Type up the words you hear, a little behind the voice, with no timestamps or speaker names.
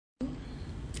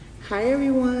Hi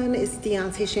everyone, it's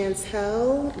Deontay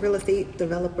Chantel, real estate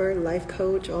developer, life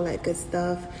coach, all that good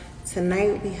stuff.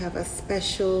 Tonight we have a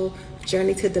special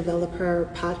Journey to Developer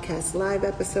podcast live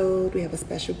episode. We have a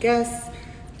special guest,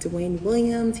 Dwayne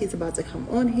Williams. He's about to come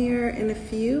on here in a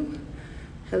few.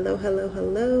 Hello, hello,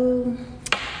 hello.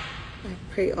 I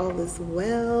pray all is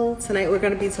well. Tonight we're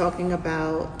going to be talking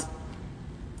about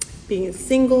being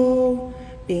single,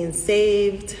 being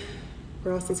saved.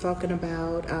 We're also talking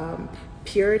about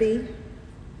purity.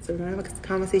 So we're going to have a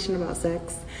conversation about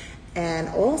sex. And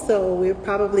also, we're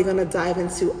probably going to dive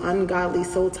into ungodly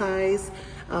soul ties.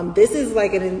 This is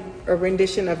like a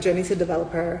rendition of Journey to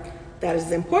Developer that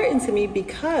is important to me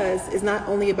because it's not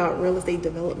only about real estate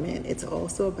development, it's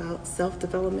also about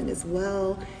self-development as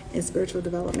well and spiritual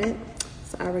development.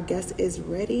 So our guest is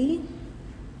ready.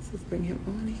 Let's bring him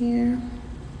on here.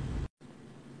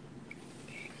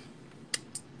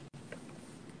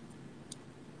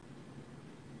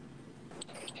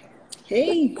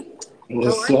 Hey,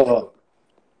 What's up?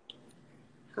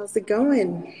 how's it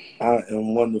going? I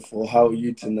am wonderful. How are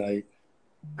you tonight?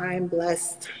 I am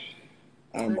blessed.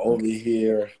 I'm over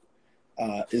here.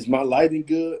 Is my lighting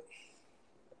good?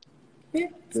 Yeah,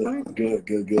 it's fine.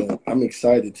 Good. I'm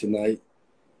excited tonight.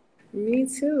 Me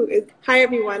too. Hi,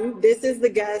 everyone. This is the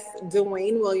guest,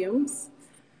 Dwayne Williams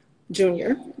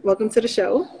Jr. Welcome to the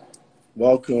show.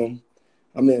 Welcome.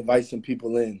 I'm going to invite some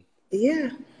people in.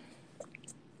 Yeah.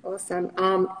 Awesome.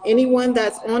 Anyone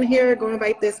that's on here, go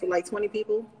invite this with like 20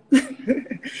 people.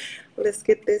 Let's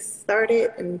get this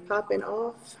started and popping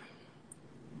off.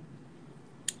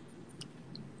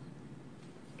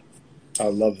 I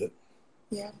love it.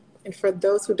 Yeah. And for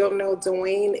those who don't know,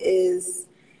 Dwayne is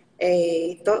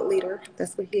a thought leader.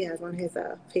 That's what he has on his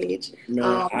page.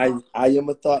 Man, I am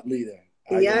a thought leader.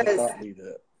 Yes. I am a thought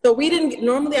leader. So we didn't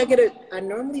normally. I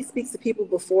normally speak to people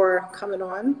before coming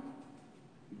on,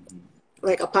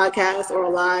 like a podcast or a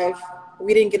live.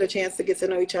 We didn't get a chance to get to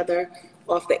know each other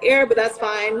off the air, but that's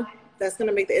fine. That's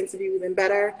gonna make the interview even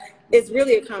better. It's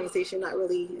really a conversation, not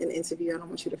really an interview. I don't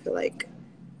want you to feel like,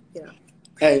 you know,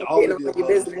 Hey, all of your the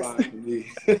above is business. fine for me.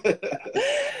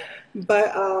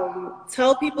 But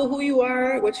tell people who you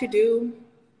are, what you do,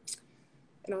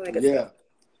 and all that good stuff.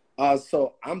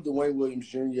 So I'm Dwayne Williams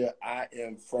Jr. I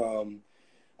am from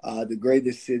the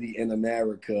greatest city in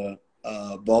America,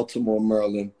 Baltimore,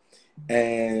 Maryland.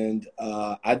 And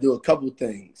I do a couple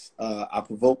things. I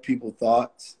provoke people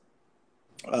thoughts,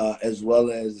 as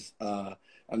well as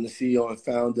I'm the CEO and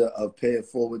founder of Pay It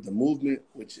Forward, the movement,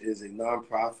 which is a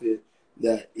nonprofit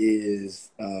that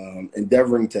is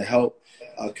endeavoring to help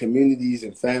communities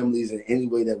and families in any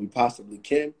way that we possibly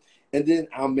can. And then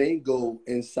our main goal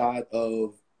inside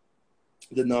of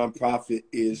the nonprofit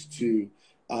is to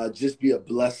just be a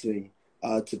blessing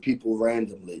to people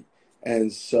randomly.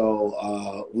 And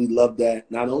so we love that.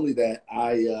 Not only that,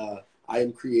 I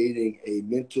am creating a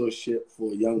mentorship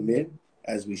for young men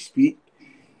as we speak.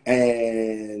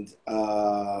 And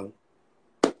I'm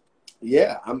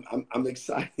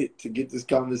excited to get this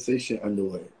conversation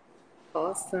underway.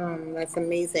 Awesome. That's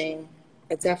amazing.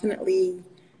 I definitely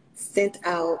sent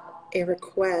out a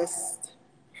request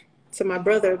to my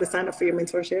brother to sign up for your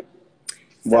mentorship.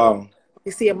 So Wow.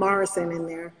 you see a Morrison in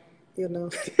there, you know.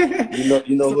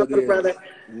 You know who it is. Brother.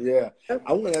 Yeah.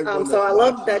 I want everyone so I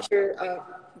love that you're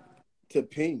to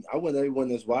ping. I want everyone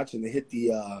that's watching to hit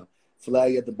the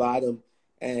flag at the bottom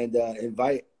and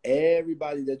invite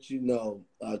everybody that you know,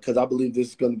 because I believe this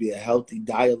is going to be a healthy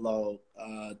dialogue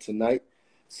tonight.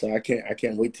 So I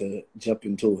can't wait to jump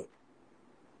into it.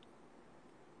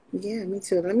 Yeah, me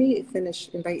too. Let me finish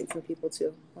inviting some people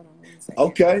too. Hold on 1 second.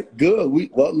 Okay, good.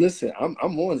 Listen, I'm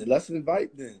on it. Let's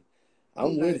invite then.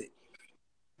 I'm with it.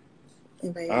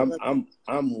 I'm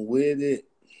with it.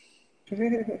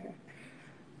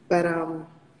 But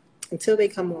until they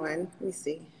come on, let me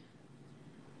see.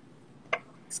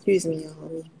 Excuse me,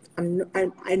 y'all.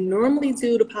 I normally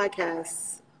do the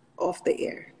podcast off the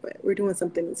air, but we're doing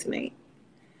something new tonight.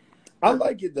 I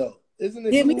like it though. Isn't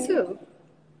it? Yeah, cool? Me too.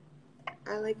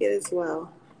 I like it as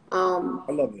well.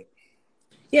 I love it.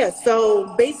 Yeah,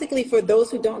 so basically for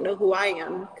those who don't know who I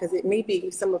am, because it may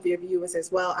be some of your viewers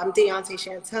as well, I'm Deontay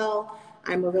Chantel.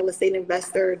 I'm a real estate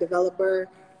investor, developer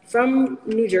from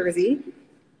New Jersey.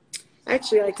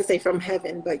 Actually, I like to say from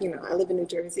heaven, but I live in New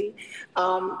Jersey.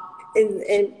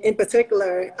 In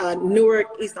particular, Newark,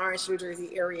 East Orange, New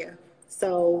Jersey area.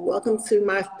 So welcome to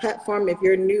my platform. If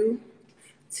you're new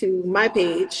to my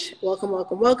page, welcome.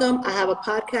 I have a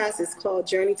podcast. It's called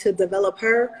Journey to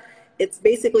Developer. It's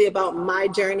basically about my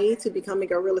journey to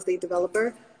becoming a real estate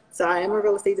developer. So I am a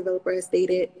real estate developer, as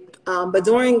stated. But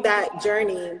during that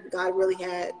journey, God really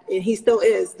had, and he still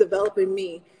is, developing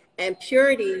me And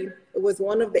purity was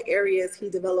one of the areas he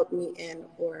developed me in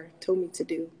or told me to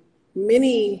do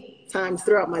many times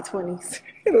throughout my 20s.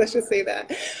 Let's just say that.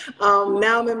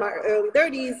 Now I'm in my early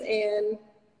 30s and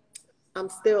I'm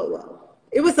still, well,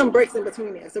 it was some breaks in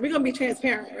between there. So we're going to be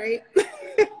transparent, right?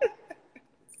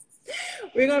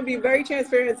 We're going to be very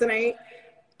transparent tonight.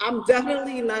 I'm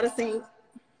definitely not a saint.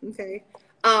 Okay.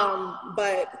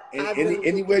 But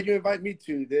anywhere you invite me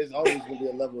to, there's always going to be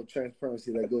a level of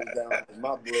transparency that goes down in my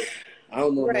book. I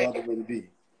don't know no other way to be.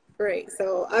 Right.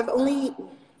 So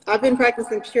I've been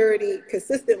practicing purity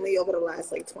consistently over the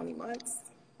last like 20 months,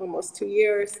 almost 2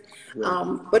 years.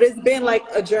 Right. But it's been like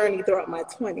a journey throughout my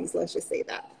 20s. Let's just say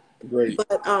that. Great.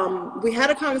 But we had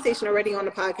a conversation already on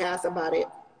the podcast about it.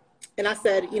 And I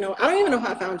said, I don't even know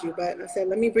how I found you, but I said,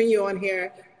 let me bring you on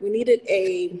here. We needed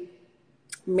a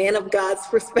man of God's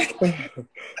perspective.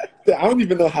 I don't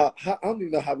even know how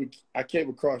I came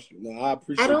across you. No, I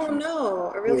appreciate. I don't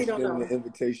know. I really don't know. The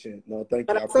invitation. No, thank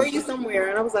you. But I saw you somewhere,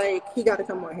 and I was like, he got to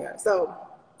come on here. So,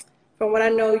 from what I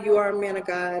know, you are a man of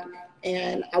God,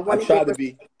 and I want to try to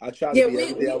be. I try to be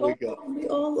every day I wake up. We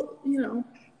all,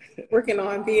 working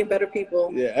on being better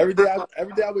people. Yeah, every day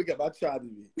I wake up, I try to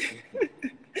be.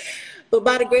 But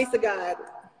by the grace of God,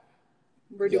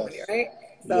 we're doing it, right?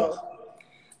 So. Yes.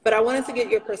 But I wanted to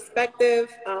get your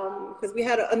perspective because we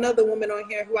had another woman on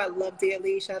here who I love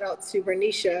dearly. Shout out to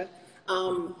Bernicia,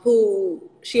 who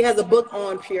she has a book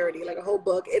on purity, like a whole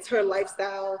book. It's her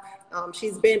lifestyle.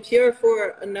 She's been pure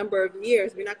for a number of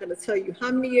years. We're not going to tell you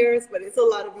how many years, but it's a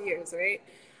lot of years, right?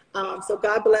 So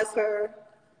God bless her.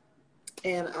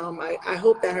 And I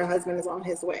hope that her husband is on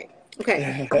his way.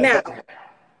 Okay, now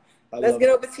let's get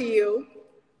over to you.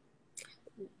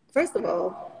 First of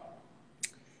all,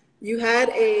 you had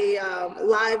a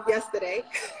live yesterday.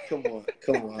 Come on.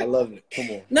 I love it. Come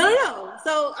on. No.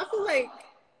 So I feel like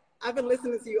I've been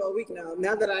listening to you all week now.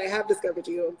 Now that I have discovered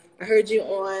you, I heard you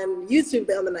on YouTube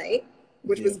the other night,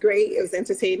 which was great. It was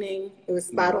entertaining. It was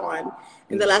spot on.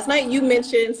 And the last night you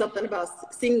mentioned something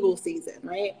about single season,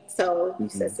 right? So you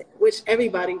said, which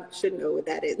everybody should know what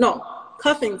that is. No,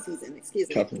 cuffing season, excuse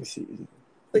me. Cuffing season.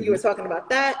 So you were talking about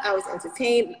that. I was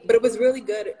entertained, but it was really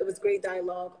good. It was great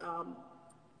dialogue.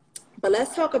 But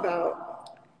let's talk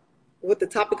about what the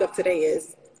topic of today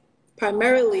is.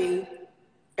 Primarily,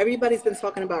 everybody's been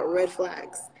talking about red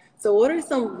flags. So what are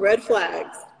some red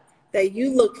flags that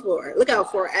you look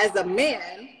out for as a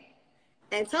man?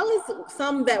 And tell us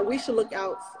some that we should look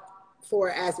out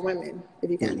for as women, if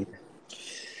you can.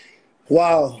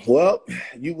 Wow. Well,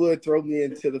 you would throw me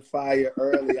into the fire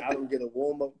early. I don't get a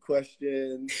warm-up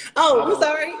question. Oh, I'm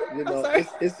sorry. I'm sorry.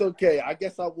 It's okay. I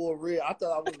guess I wore red. I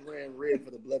thought I was wearing red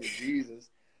for the blood of Jesus.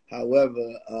 However,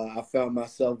 I found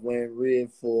myself wearing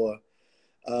red for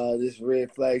this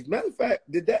red flags. Matter of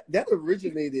fact, that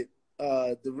originated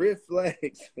the red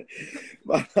flags?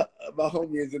 my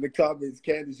homie is in the comments,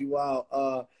 Candace, you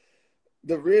wow.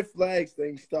 The red flags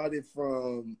thing started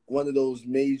from one of those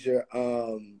major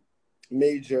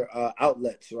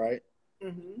outlets, right?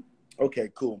 Mm-hmm. Okay,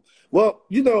 cool. Well,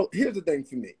 here's the thing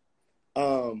for me.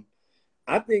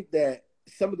 I think that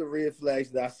some of the red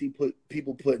flags that I see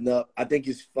people putting up, I think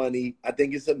it's funny. I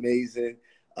think it's amazing.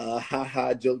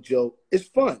 Joke. It's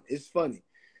fun. It's funny.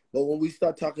 But when we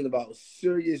start talking about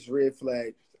serious red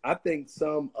flags, I think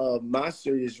some of my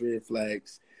serious red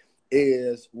flags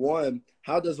is, one,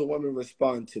 how does a woman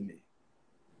respond to me?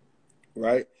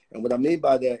 Right? And what I mean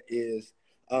by that is,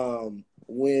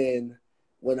 when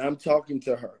I'm talking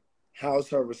to her, how's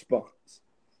her response?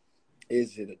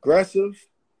 Is it aggressive?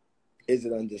 Is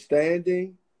it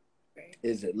understanding?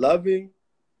 Is it loving?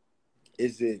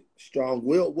 Is it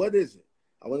strong-willed? What is it?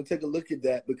 I want to take a look at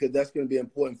that because that's going to be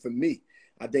important for me.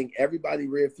 I think everybody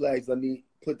red flags, let me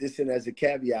put this in as a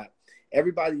caveat.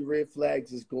 Everybody red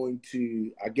flags is going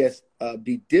to, I guess,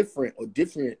 be different or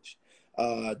differentiate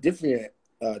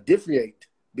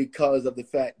because of the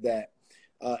fact that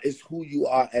it's who you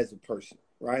are as a person,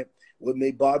 right? What may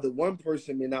bother one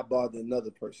person may not bother another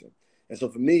person. And so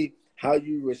for me, how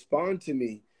you respond to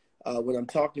me when I'm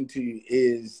talking to you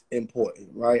is important,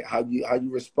 right? How you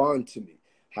respond to me,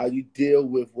 how you deal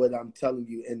with what I'm telling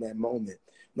you in that moment.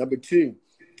 Number two,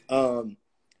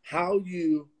 how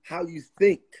you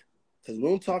think, because we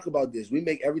don't talk about this. We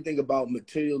make everything about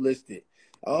materialistic.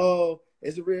 Oh,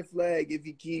 it's a red flag if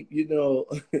you keep,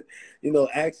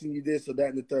 asking you this or that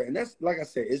and the third. And that's, like I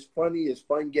said, it's funny, it's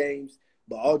fun games,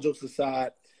 but all jokes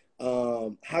aside,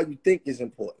 how you think is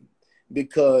important.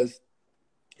 Because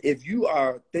if you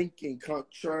are thinking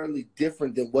contrarily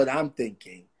different than what I'm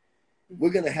thinking,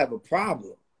 we're going to have a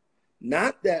problem.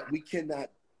 Not that we cannot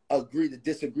agree to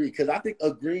disagree, because I think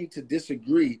agreeing to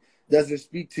disagree doesn't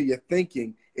speak to your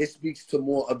thinking. It speaks to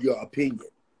more of your opinion.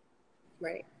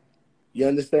 Right. You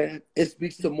understand? It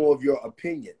speaks to more of your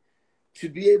opinion. To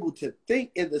be able to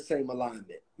think in the same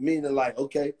alignment, meaning like,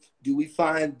 okay, do we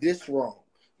find this wrong?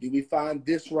 Do we find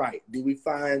this right? Do we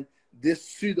find this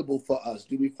suitable for us?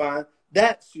 Do we find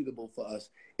that suitable for us?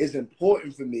 Is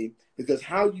important for me, because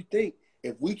how you think,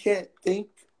 if we can't think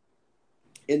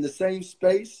in the same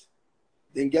space,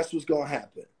 then guess what's going to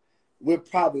happen? We're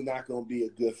probably not going to be a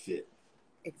good fit.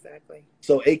 Exactly.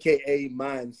 So AKA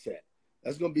mindset.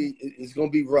 It's going to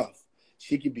be rough.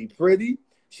 She can be pretty.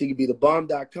 She can be the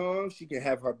bomb.com. She can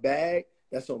have her bag.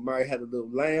 That's on Mary Had a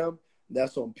Little Lamb.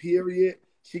 That's on Period.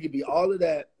 She can be all of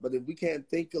that. But if we can't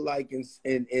think alike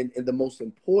in the most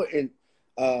important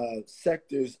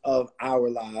sectors of our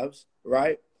lives,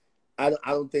 right? I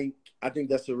think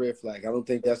that's a red flag. I don't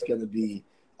think that's going to be,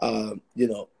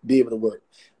 be able to work.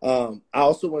 I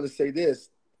also want to say this.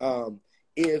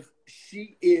 If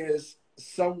she is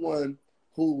someone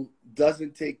who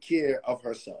doesn't take care of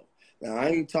herself. Now, I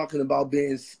ain't talking about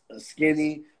being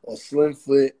skinny or slim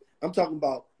fit. I'm talking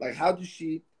about, like, how does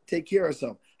she take care of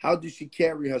herself? How does she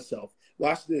carry herself?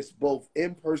 Watch this, both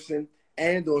in person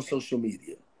and on social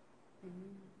media.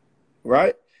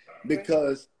 Right?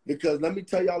 Because let me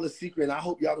tell y'all a secret, and I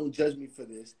hope y'all don't judge me for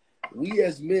this. We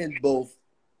as men, both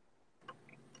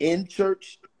in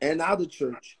church and out of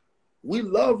church, we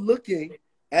love looking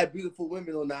at beautiful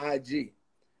women on the IG.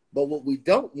 But what we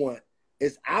don't want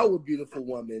is our beautiful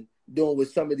woman doing what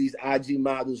some of these IG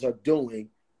models are doing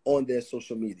on their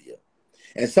social media.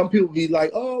 And some people be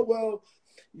like, oh, well,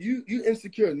 you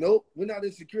insecure. Nope, we're not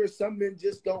insecure. Some men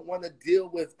just don't want to deal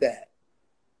with that.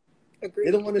 Agreed.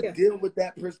 They don't want to deal with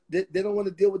that. They don't want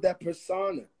to deal with that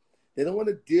persona. They don't want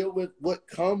to deal with what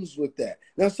comes with that.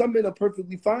 Now, some men are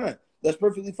perfectly fine. That's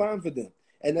perfectly fine for them.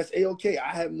 And that's A-okay.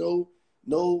 I have no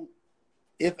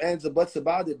ifs, ands, or buts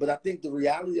about it. But I think the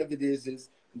reality of it is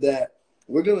that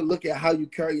we're going to look at how you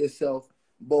carry yourself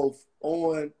both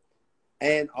on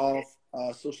and off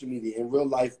social media, in real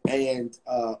life and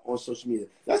on social media.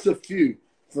 That's a few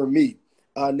for me.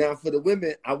 Now, for the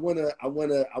women, I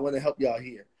wanna help y'all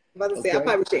here. I'm about to say, I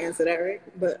probably should answer that, right?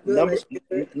 But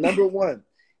number one,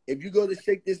 if you go to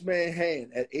shake this man's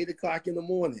hand at 8 o'clock in the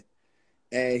morning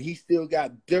and he still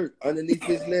got dirt underneath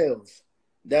his nails,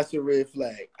 that's a red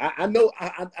flag. I know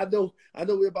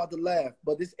we're about to laugh,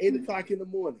 but it's 8 o'clock in the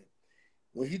morning.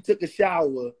 When he took a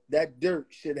shower, that dirt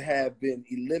should have been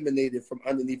eliminated from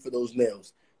underneath of those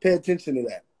nails. Pay attention to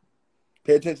that.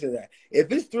 Pay attention to that.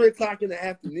 If it's 3 o'clock in the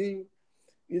afternoon,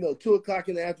 2 o'clock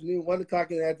in the afternoon, 1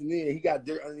 o'clock in the afternoon, and he got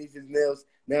dirt underneath his nails,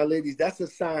 now, ladies, that's a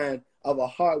sign of a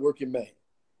hardworking man.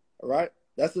 All right?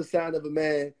 That's a sign of a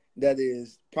man that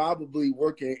is probably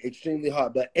working extremely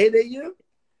hard. But 8 a.m.,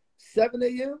 7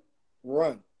 a.m.,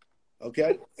 run.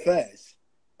 Okay? Fast.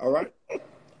 All right?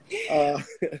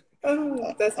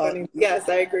 Oh, that's funny. Yes,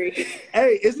 I agree.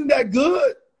 Hey, isn't that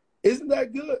good? Isn't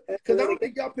that good? Because I don't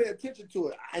think y'all pay attention to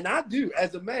it. And I do,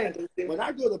 as a man. When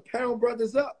I go to Pound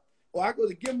Brothers Up, or I go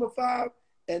to Give 'em a 5,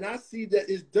 and I see that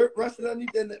it's dirt rusting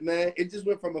underneath it, man, it just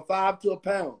went from a 5 to a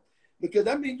pound. Because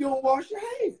that means you don't wash your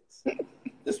hands.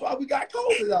 That's why we got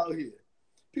COVID out here.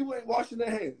 People ain't washing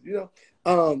their hands,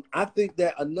 I think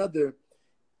that another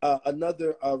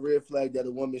red flag that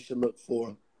a woman should look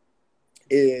for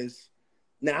is,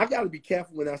 now I got to be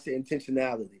careful when I say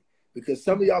intentionality, because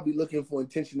some of y'all be looking for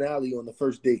intentionality on the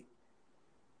first date.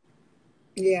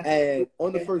 Yeah. And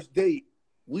on the first date,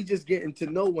 we just getting to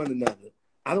know one another.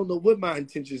 I don't know what my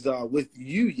intentions are with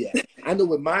you yet. I know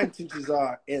what my intentions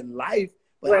are in life,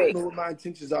 but I don't know what my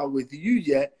intentions are with you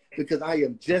yet, because I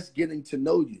am just getting to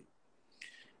know you.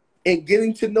 And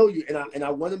getting to know you, and I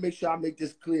want to make sure I make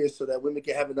this clear so that women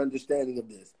can have an understanding of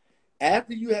this.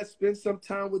 After you have spent some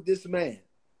time with this man,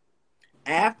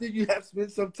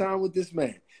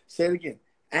 say it again.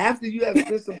 After you have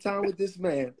spent some time with this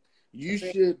man, you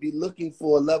should be looking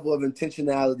for a level of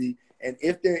intentionality. And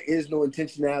if there is no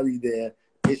intentionality there,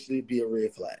 it should be a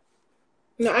red flag.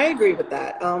 No, I agree with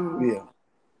that. Yeah.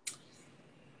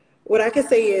 What I could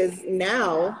say is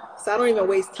now, so I don't even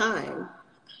waste time,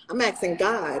 I'm asking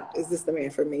God, is this the man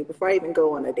for me, before I even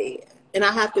go on a date? And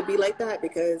I have to be like that,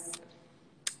 because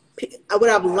what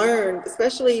I've learned,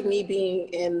 especially me being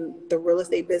in the real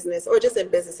estate business or just in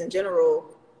business in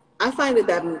general, I find it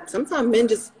that sometimes men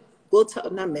just will tell,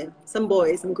 not men, some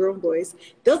boys, some grown boys,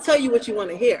 they'll tell you what you want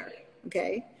to hear.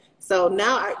 Okay. So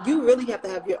now you really have to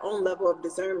have your own level of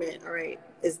discernment. All right.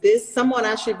 Is this someone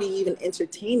I should be even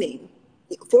entertaining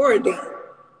for a date,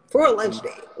 for a lunch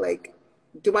date? Like,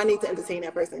 do I need to entertain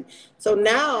that person? So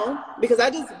now, because I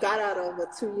just got out of a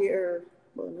 2-year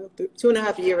well, no,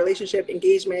 2.5 year relationship,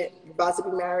 engagement, about to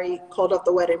be married, called off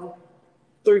the wedding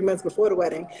 3 months before the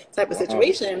wedding type of Wow.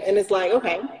 situation. And it's like,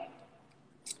 okay,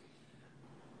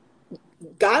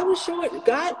 God was showing,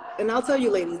 God, and I'll tell you,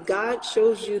 ladies, God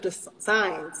shows you the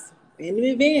signs in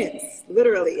advance,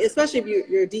 literally, especially if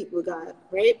you're deep with God,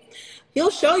 right?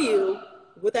 He'll show you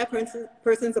what that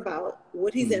person's about,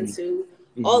 what he's Hmm. into,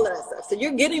 Hmm. all of that stuff. So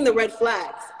you're getting the red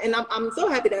flags. And I'm so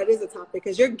happy that it is a topic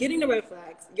because you're getting the red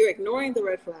flags, you're ignoring the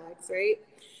red flags, right?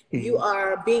 You Hmm.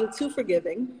 are being too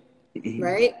forgiving, Hmm.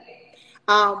 right?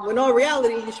 When in all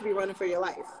reality, you should be running for your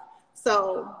life.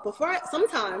 So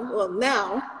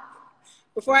now,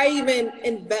 before I even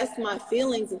invest my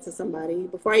feelings into somebody,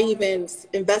 before I even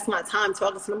invest my time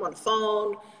talking to them on the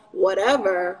phone,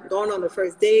 whatever, going on the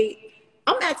first date,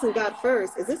 I'm asking God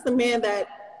first, is this the man that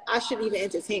I should even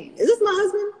entertain? Is this my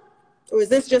husband? Or is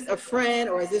this just a friend?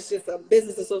 Or is this just a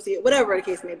business associate? Whatever the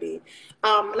case may be.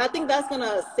 And I think that's going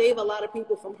to save a lot of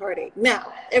people from heartache.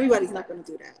 Now, everybody's not going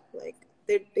to do that. Like,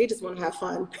 they just want to have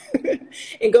fun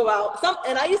and go out.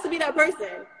 And I used to be that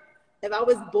person. If I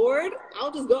was bored,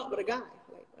 I'll just go out with a guy.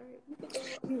 Like, all right, we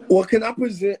can go out, Well, can I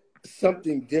present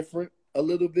something different a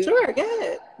little bit? Sure, go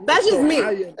ahead. That's just So me.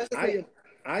 That's just me.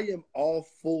 I am all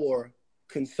for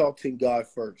consulting God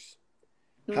first.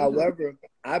 Mm-hmm. However,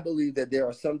 I believe that there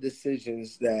are some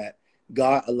decisions that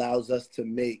God allows us to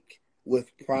make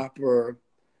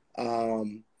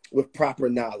um, with proper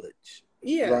knowledge,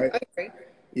 Yeah, right? I agree. I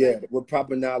Yeah, agree. with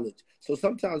proper knowledge. So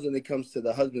sometimes when it comes to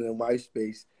the husband and wife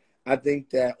space, I think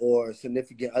that, or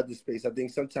significant other space, I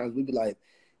think sometimes we be like,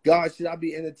 God, should I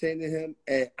be entertaining him?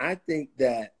 And I think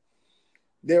that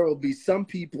there will be some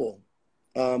people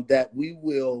that we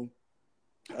will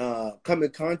come in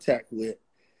contact with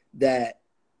that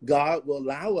God will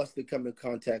allow us to come in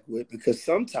contact with, because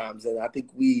sometimes, and I think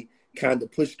we kind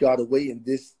of push God away in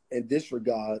this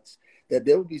regards, that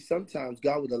there will be sometimes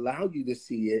God would allow you to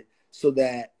see it so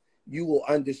that you will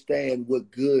understand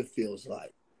what good feels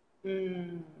like,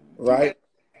 Okay. right?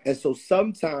 And so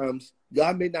sometimes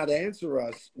God may not answer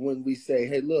us when we say,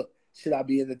 hey, look, should I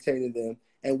be entertaining them?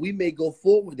 And we may go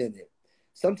forward in it.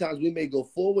 Sometimes we may go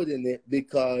forward in it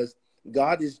because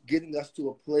God is getting us to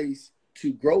a place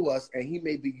to grow us, and he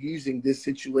may be using this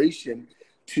situation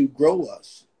to grow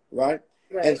us, right?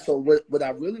 And Right. so what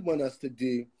I really want us to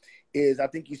do is, I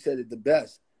think you said it the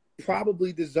best,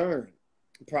 probably discern,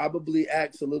 probably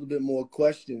ask a little bit more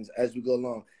questions as we go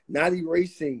along, not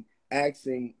erasing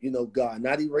asking, God,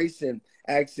 not erasing,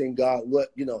 asking God,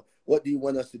 what do you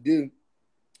want us to do?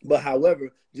 But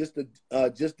however, just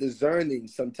discerning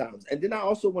sometimes. And then I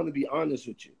also want to be honest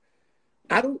with you.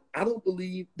 I don't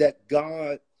believe that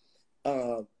God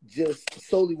just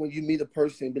solely when you meet a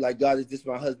person be like, God, is this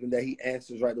my husband, that he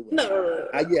answers right away. No, no, no,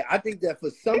 no, no. Yeah, I think that for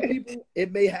some people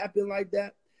it may happen like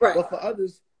that, Right. but for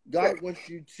others, Right. God wants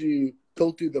you to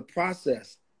go through the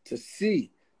process, to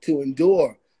see, to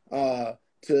endure,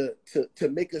 to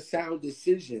make a sound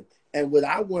decision. And what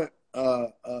I want,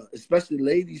 especially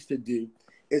ladies, to do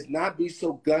is not be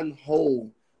so gun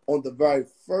ho on the very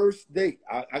first date.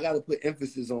 I got to put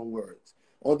emphasis on words.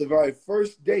 On the very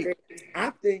first date, Agree.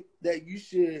 I think that you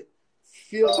should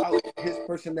feel out his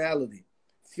personality,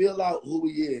 feel out who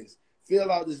he is,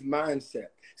 feel out his mindset.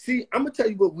 See, I'm gonna tell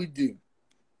you what we do.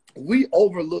 We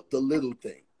overlook the little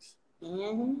things,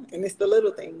 And it's the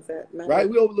little things that matter. right?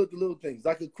 We overlook the little things.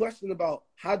 Like a question about,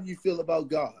 how do you feel about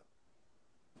God?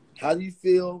 How do you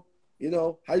feel?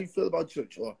 How do you feel about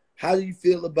church? Or how do you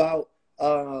feel about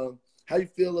how do you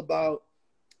feel about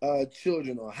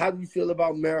children? Or how do you feel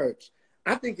about marriage?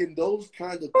 I think in those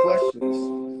kind of questions,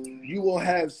 you will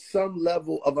have some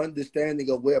level of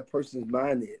understanding of where a person's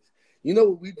mind is. You know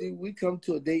what we do? We come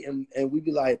to a date and we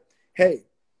be like, hey,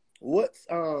 what's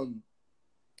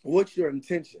your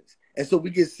intentions? And so we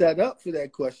get set up for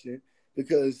that question,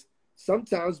 because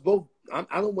sometimes both,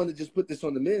 I don't want to just put this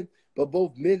on the men, but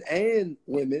both men and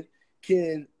women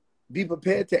can be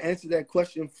prepared to answer that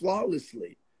question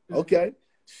flawlessly. Okay.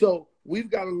 So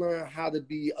we've got to learn how to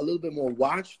be a little bit more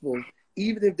watchful,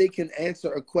 even if they can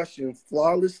answer a question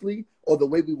flawlessly or the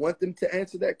way we want them to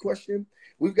answer that question.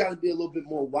 We've got to be a little bit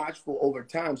more watchful over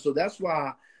time. So that's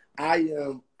why I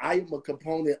am a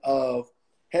component of,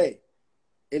 hey,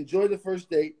 enjoy the first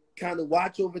date, kind of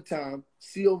watch over time,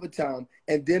 see over time,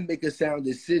 and then make a sound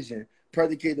decision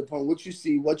predicated upon what you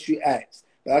see, what you ask.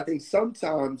 But I think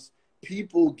sometimes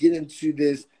people get into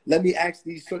this, let me ask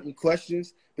these certain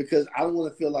questions because I don't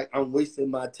want to feel like I'm wasting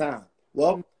my time.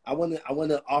 Well, I want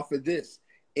to offer this.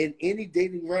 In any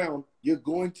dating round, you're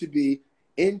going to be,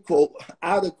 in quote,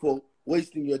 out of quote,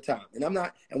 wasting your time. And I'm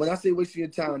not, and when I say wasting your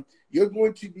time, you're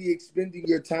going to be expending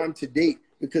your time to date,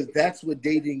 because that's what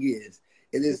dating is.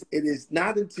 It is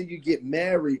not until you get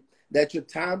married that your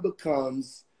time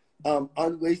becomes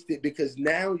unwasted, because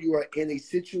now you are in a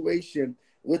situation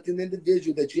with an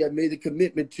individual that you have made a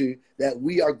commitment to, that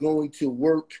we are going to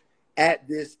work at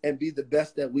this and be the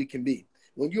best that we can be.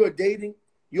 When you are dating,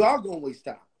 you are going to waste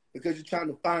time because you're trying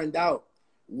to find out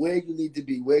where you need to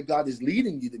be, where God is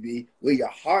leading you to be, where your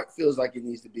heart feels like it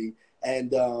needs to be.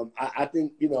 And I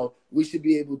think, we should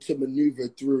be able to maneuver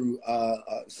through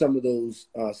some of those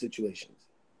situations.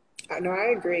 I know, I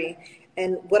agree.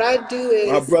 And what I do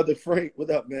My is, brother Frank, what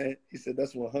up, man? He said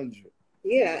that's 100.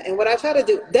 yeah, and what I try to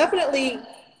do, definitely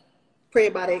pray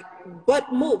about it,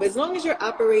 but move. As long as you're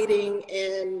operating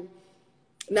and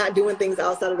not doing things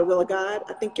outside of the will of God,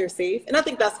 I think you're safe. And I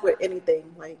think that's with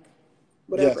anything, like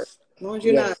whatever. Yes, As long as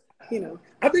you're not, yes.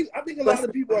 I think a lot of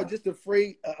busting people are around. just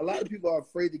afraid. A lot of people are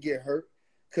afraid to get hurt,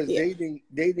 because Yeah.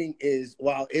 dating is,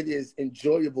 while it is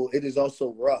enjoyable, it is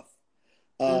also rough.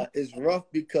 Mm. It's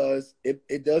rough because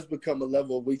it does become a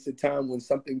level of wasted time when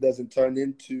something doesn't turn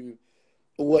into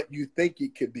what you think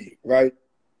it could be, right?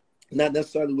 Not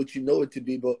necessarily what you know it to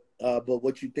be, but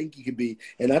what you think it could be.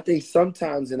 And I think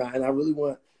sometimes, and I really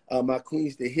want my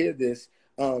queens to hear this.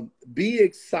 Be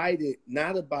excited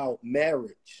not about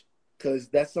marriage, because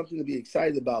that's something to be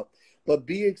excited about, but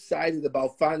be excited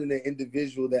about finding an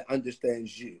individual that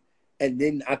understands you, and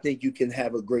then I think you can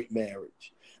have a great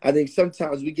marriage. I think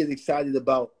sometimes we get excited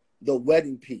about the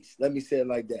wedding piece. Let me say it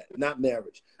like that, not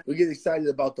marriage. We get excited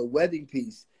about the wedding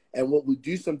piece, and what we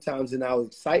do sometimes in our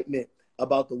excitement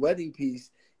about the wedding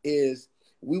piece is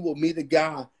we will meet a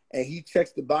guy and he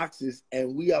checks the boxes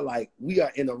and we are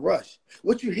in a rush.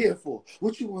 What you here for?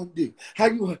 What you want to do? How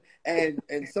you want? And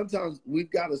sometimes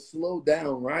we've got to slow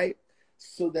down, right?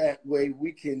 So that way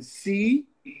we can see,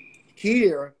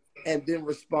 hear, and then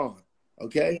respond.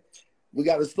 Okay? We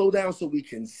got to slow down so we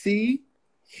can see,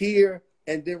 hear,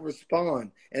 and then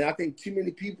respond. And I think too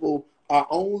many people are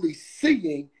only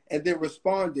seeing and then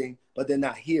responding, but they're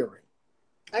not hearing.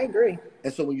 I agree.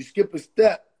 And so when you skip a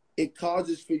step, it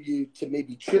causes for you to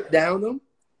maybe trip down them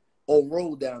or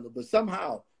roll down them. But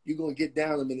somehow you're going to get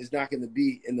down them, and it's not going to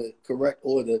be in the correct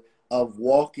order of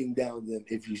walking down them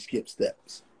if you skip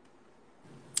steps.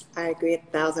 I agree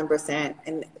 1,000%.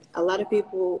 And a lot of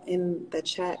people in the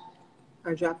chat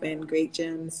are dropping great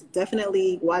gems.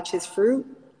 Definitely watch his fruit.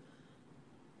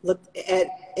 Look at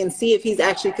and see if he's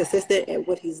actually consistent at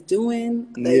what he's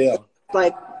doing. Yeah.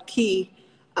 Like key.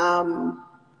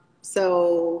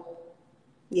 So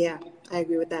yeah, I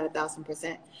agree with that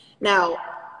 1,000%. Now,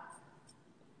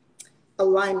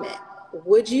 alignment.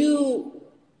 Would you?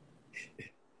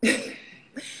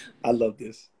 I love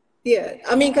this. Yeah,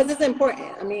 I mean, because it's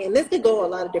important. I mean, and this could go a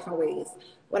lot of different ways.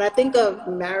 When I think of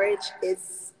marriage,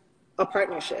 it's a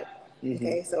partnership. Mm-hmm.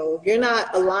 Okay, so if you're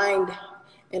not aligned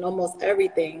in almost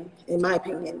everything, in my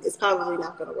opinion, it's probably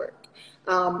not going to work.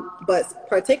 But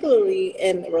particularly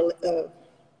in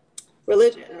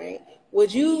religion, right?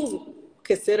 Would you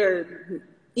consider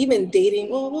even dating?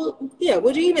 Yeah.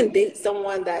 Would you even date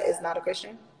someone that is not a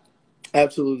Christian?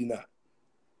 Absolutely not.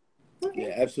 Okay.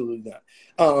 Yeah, absolutely not.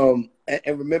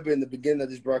 And remember, in the beginning of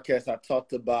this broadcast, I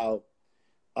talked about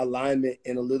alignment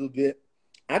in a little bit.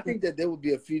 I think that there would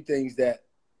be a few things that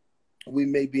we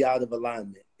may be out of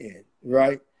alignment in,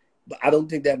 right? But I don't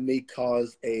think that may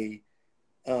cause a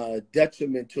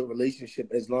detriment to a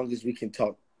relationship as long as we can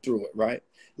talk through it, right?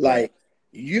 Right. Like,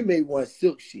 you may want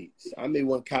silk sheets, I may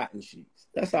want cotton sheets.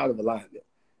 That's out of alignment,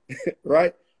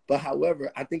 right? But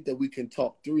however, I think that we can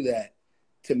talk through that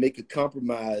to make a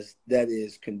compromise that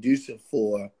is conducive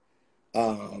for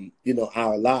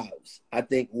our lives. I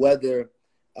think whether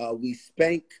we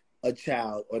spank a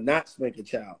child or not spank a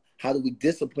child, how do we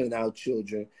discipline our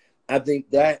children? I think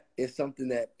that is something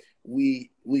that we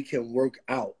can work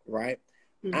out, right?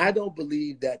 Mm-hmm. I don't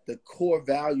believe that the core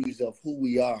values of who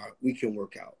we are we can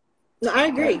work out. No, I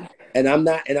agree. Right? And I'm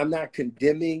not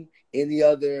condemning any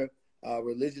other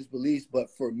religious beliefs, but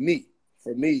for me,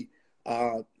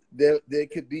 there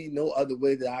could be no other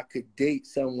way that I could date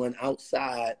someone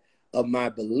outside of my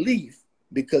belief,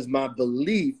 because my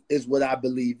belief is what I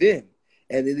believe in,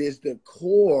 and it is the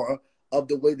core of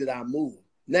the way that I move.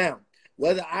 Now,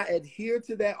 whether I adhere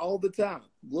to that all the time,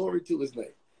 glory to his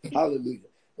name, hallelujah.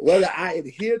 Whether I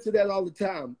adhere to that all the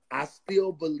time, I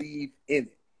still believe in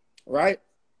it, right?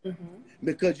 Mm-hmm.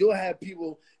 Because you'll have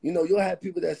people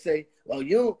that say, well,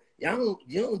 you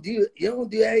don't do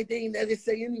everything that they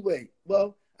say anyway.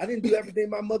 Well, I didn't do everything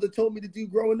my mother told me to do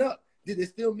growing up. Did it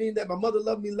still mean that my mother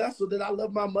loved me less, or did I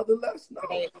love my mother less? No.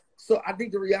 Right. So I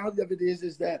think the reality of it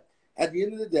is that at the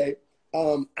end of the day,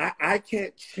 I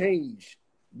can't change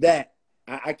that.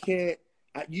 I can't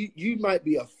you might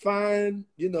be a fine,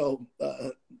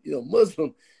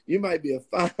 Muslim. You might be a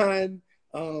fine,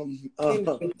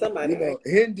 Somebody.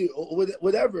 Hindu or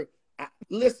whatever.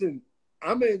 Listen,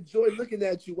 I'm gonna enjoy looking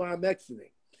at you while I'm exiting,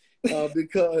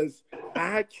 because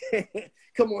I can't.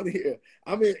 Come on here.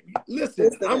 I mean,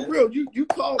 listen, I'm real. You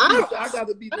called me, so I got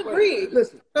to be the way.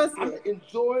 Listen, I'm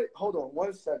enjoy. Hold on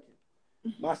 1 second.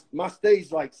 My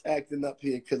stage light's acting up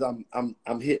here because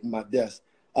I'm hitting my desk.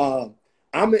 I'm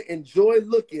gonna enjoy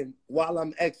looking while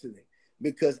I'm exiting,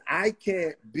 because I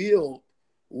can't build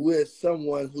with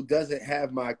someone who doesn't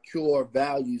have my core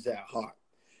values at heart.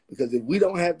 Because if we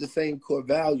don't have the same core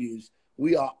values,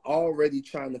 we are already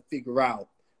trying to figure out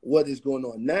what is going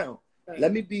on. Now,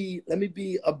 let me be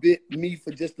a bit me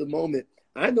for just a moment.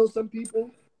 I know some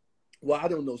people, well, I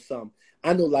don't know some.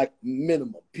 I know like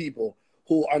minimum people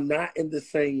who are not in the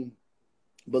same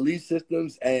belief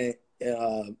systems, and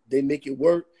they make it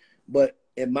work. But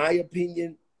in my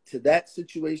opinion, to that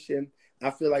situation, I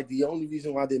feel like the only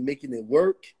reason why they're making it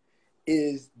work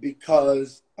is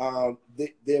because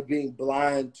they're being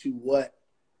blind to what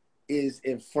is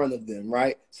in front of them,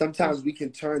 right? Sometimes we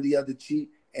can turn the other cheek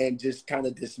and just kind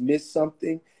of dismiss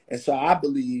something. And so I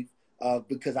believe,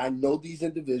 because I know these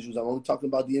individuals, I'm only talking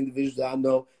about the individuals that I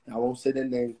know, and I won't say their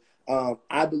names.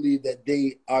 I believe that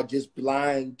they are just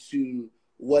blind to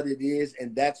what it is,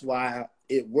 and that's why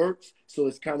it works. So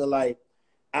it's kind of like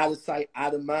out of sight,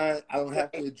 out of mind. I don't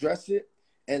have to address it.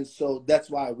 And so that's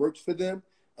why it works for them.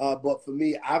 But for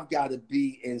me, I've got to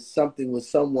be in something with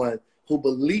someone who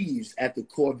believes at the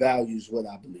core values what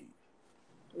I believe.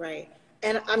 Right.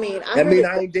 And I mean, I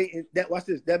ain't dating that. Watch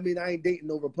this. That mean I ain't dating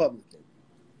no Republican.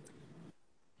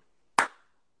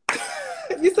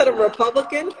 You said a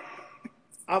Republican?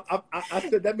 I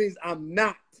said that means I'm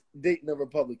not dating a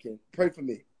Republican. Pray for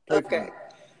me. Pray for me.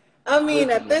 I mean,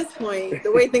 at this point,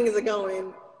 the way things are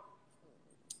going,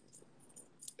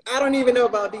 I don't even know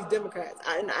about these Democrats.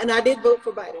 And I did vote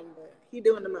for Biden, but he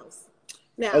doing the most.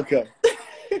 Now, okay.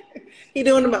 He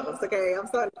doing the most. Okay, I'm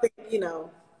starting to think,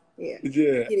 yeah,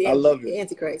 I love it.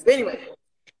 Antichrist. But anyway,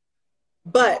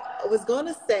 but I was going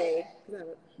to say,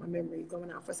 my memory is going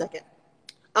out for a second.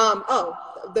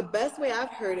 The best way I've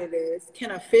heard it is,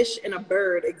 can a fish and a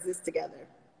bird exist together?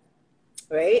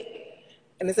 Right?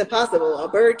 And it's impossible. A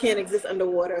bird can't exist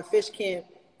underwater. A fish can't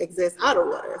exist out of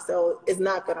water. So it's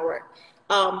not going to work.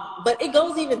 But it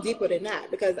goes even deeper than that,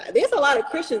 because there's a lot of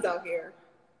Christians out here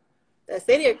that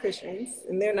say they're Christians,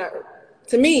 and they're not.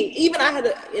 To me, even I had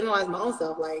to analyze my own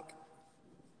self. Like,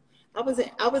 I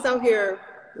was out here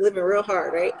living real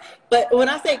hard, right? But when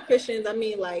I say Christians, I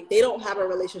mean like they don't have a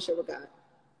relationship with God,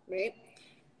 right?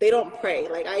 They don't pray.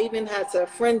 Like, I even had to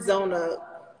friend zone a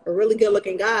really good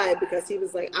looking guy because he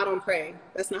was like, I don't pray.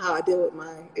 That's not how I deal with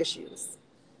my issues.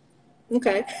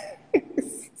 Okay.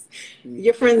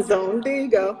 Your friend zone. There you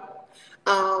go.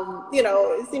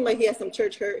 It seemed like he had some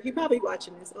church hurt. He probably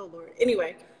watching this. Oh Lord.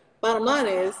 Anyway, bottom line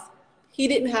is he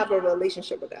didn't have a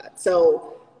relationship with God.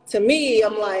 So to me,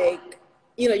 I'm like,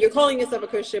 you're calling yourself a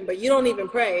Christian, but you don't even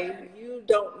pray. You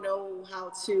don't know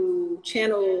how to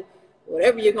channel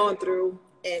whatever you're going through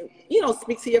and,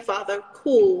 speak to your Father.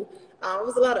 Cool. There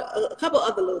was a couple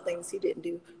other little things he didn't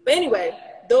do. But anyway,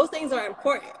 those things are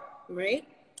important, right?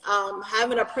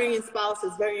 Having a praying spouse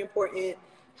is very important.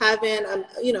 Having,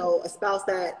 a spouse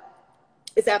that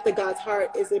is after God's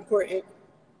heart is important.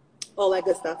 All that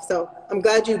good stuff. So I'm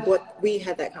glad we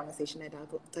had that conversation, that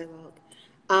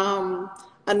dialogue.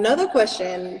 Another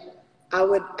question I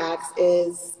would ask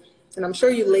is, and I'm sure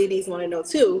you ladies want to know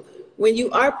too, when you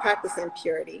are practicing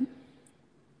purity,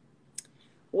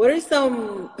 what are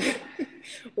some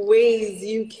ways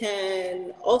you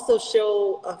can also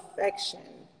show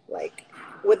affection, like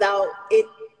without it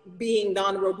being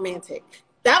non-romantic?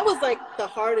 That was like the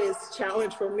hardest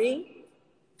challenge for me,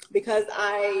 because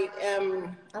I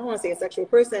don't want to say a sexual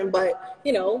person, but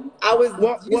I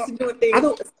was used to doing things. I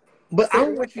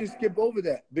don't want you to skip over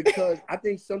that, because I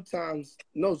think sometimes,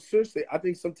 no, seriously, I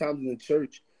think sometimes in the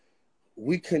church,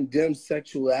 we condemn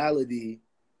sexuality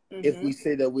if we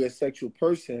say that we're a sexual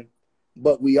person,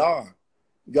 but we are.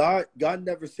 God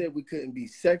never said we couldn't be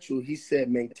sexual. He said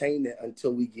maintain it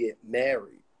until we get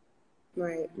married.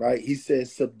 Right. He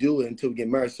says subdue it until we get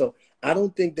married. So I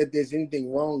don't think that there's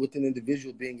anything wrong with an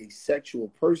individual being a sexual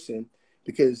person,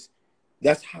 because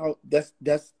that's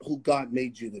who God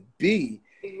made you to be.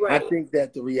 Right. I think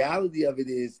that the reality of it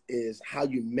is how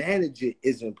you manage it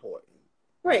is important.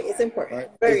 Right. It's important.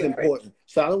 Right? It's important.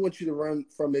 So I don't want you to run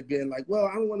from it being like, well,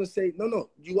 I don't want to say, no,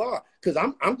 you are. Because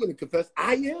I'm going to confess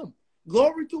I am.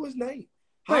 Glory to his name.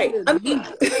 Right.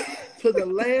 Hallelujah. To the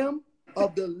Lamb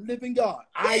of the living God.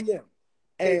 I am.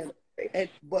 And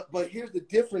But here's the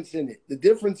difference in it. The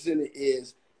difference in it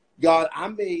is, God, I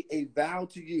made a vow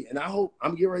to you, and I hope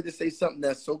I'm getting ready to say something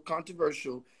that's so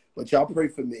controversial, but y'all pray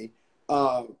for me.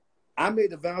 I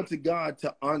made a vow to God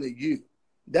to honor you.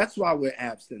 That's why we're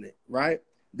abstinent, right?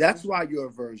 That's why you're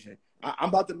a virgin. I'm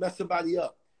about to mess somebody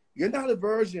up. You're not a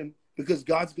virgin because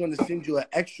God's going to send you an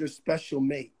extra special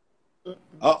mate.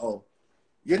 Uh-oh.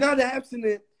 You're not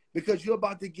abstinent because you're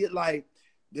about to get like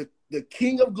the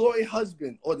king of glory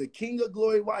husband or the king of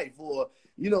glory wife, or,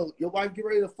 you know, your wife get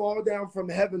ready to fall down from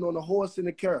heaven on a horse in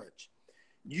a carriage.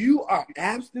 You are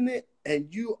abstinent and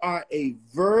you are a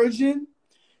virgin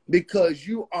because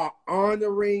you are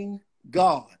honoring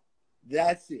God.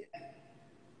 That's it.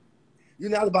 You're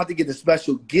not about to get a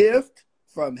special gift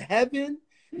from heaven.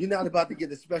 You're not about to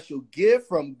get a special gift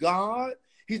from God.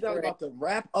 He's not about to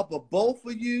wrap up a bowl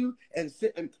for you and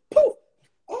sit and poof.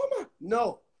 Oh my,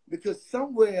 no. Because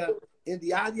somewhere in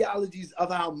the ideologies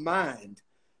of our mind,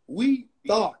 we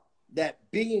thought that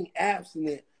being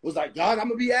abstinent was like, God, I'm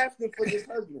gonna be abstinent for this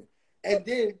husband. And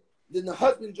then the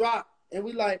husband dropped, and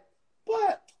we like,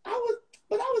 but I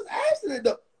was abstinent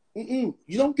though. You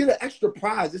don't get an extra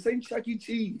prize. This ain't Chuck E.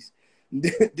 Cheese.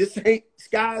 This ain't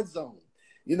Sky Zone.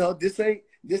 You know, this ain't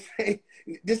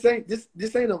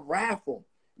a raffle.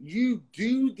 You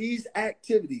do these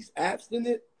activities,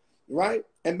 abstinent, right?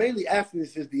 And mainly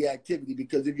abstinence is the activity,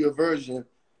 because if you're a virgin,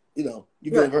 you know,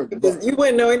 you've been a virgin. But you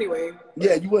wouldn't know anyway.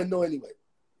 Yeah, you wouldn't know anyway.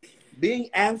 Being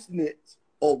abstinent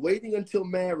or waiting until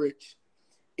marriage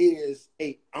is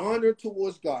an honor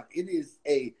towards God. It is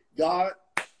a God,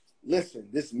 listen,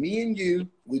 this me and you,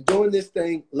 we're doing this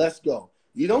thing, let's go.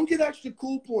 You don't get extra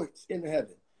cool points in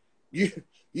heaven. You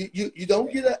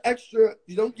don't get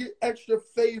you don't get extra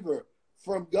favor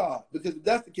from God, because if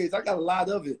that's the case, I got a lot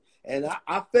of it, and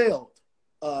I failed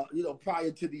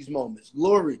prior to these moments.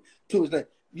 Glory to his name.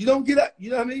 You don't get that, you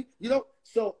know what I mean? You don't.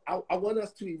 So I want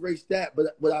us to erase that, but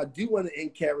what I do want to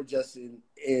encourage us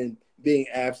in being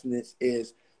abstinent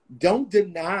is, don't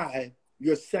deny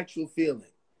your sexual feeling.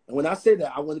 And when I say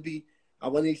that, I want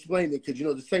to explain it, because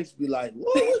the saints be like,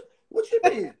 what you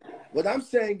mean? What I'm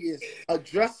saying is,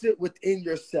 address it within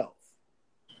yourself.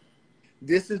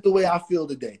 This is the way I feel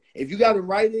today. If you got to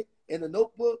write it in a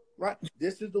notebook, right?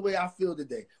 This is the way I feel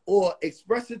today. Or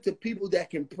express it to people that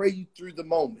can pray you through the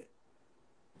moment.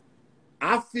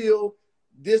 I feel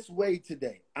this way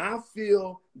today. I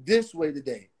feel this way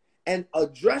today. And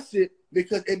address it,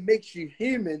 because it makes you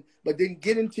human, but then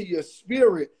get into your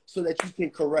spirit so that you can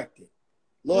correct it.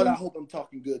 Lord, I hope I'm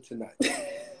talking good tonight.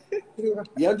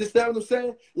 You understand what I'm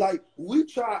saying? Like, we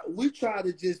try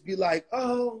to just be like,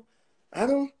 oh, I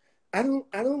don't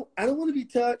want to be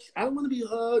touched. I don't want to be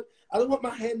hugged. I don't want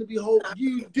my hand to be held.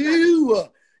 You do.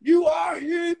 You are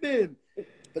human.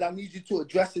 But I need you to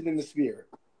address it in the spirit.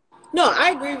 No,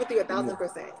 I agree with you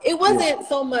 1,000%. It wasn't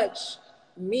so much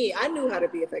me. I knew how to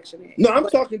be affectionate. No, I'm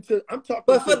talking.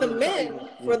 But for the man,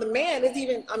 it's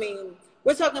even. I mean,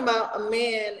 we're talking about a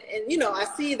man, and I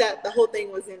see that the whole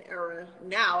thing was in error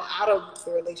now, out of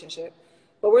the relationship.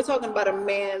 But we're talking about a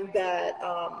man that,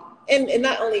 and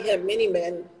not only him, many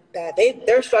men that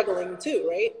they're struggling too,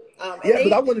 right?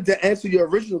 But I wanted to answer your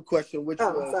original question, which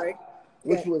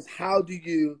was how do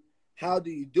you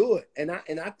do it? And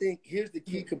I think here's the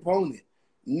key component: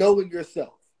 knowing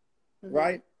yourself,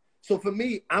 right? So for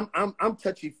me, I'm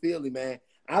touchy feely, man.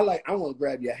 I want to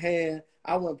grab your hand.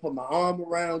 I want to put my arm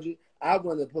around you. I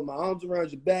want to put my arms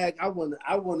around your back. I want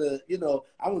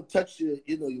to touch your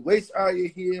waist area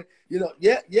here.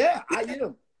 Yeah, I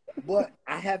am. But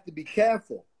I have to be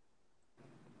careful,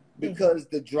 because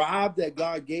the drive that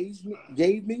God gave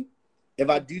me, if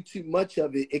I do too much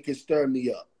of it, it can stir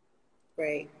me up.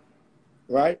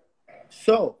 Right?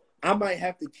 So I might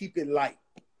have to keep it light,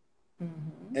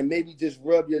 and maybe just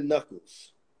rub your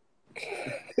knuckles.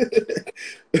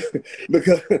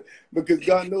 because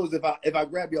God knows if I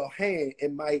grab your hand,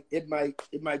 it might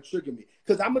trigger me.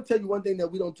 Because I'm gonna tell you one thing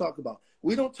that we don't talk about.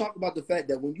 We don't talk about the fact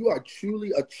that when you are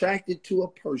truly attracted to a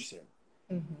person,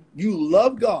 you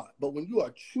love God, but when you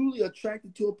are truly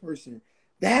attracted to a person,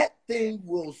 that thing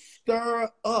will stir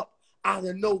up out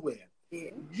of nowhere.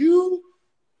 You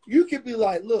can be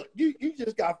like, look, you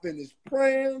just got finished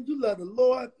praying. You love the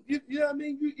Lord. You know what I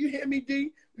mean? You hear me,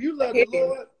 D? You love the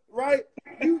Lord, right?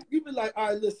 You be like, all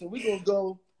right, listen, we're gonna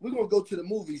go to the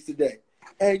movies today.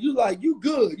 And you like, you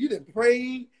good. You done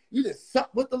prayed. You done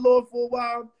sup with the Lord for a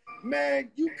while.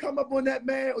 Man, you come up on that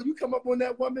man, or you come up on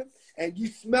that woman, and you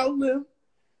smell them,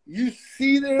 you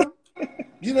see them,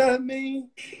 you know what I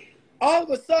mean? All of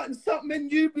a sudden, something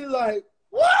in you be like,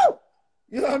 whoa!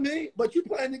 You know what I mean? But you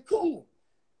playing it cool.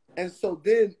 And so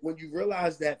then when you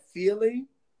realize that feeling,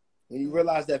 When you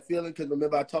realize that feeling, because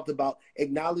remember I talked about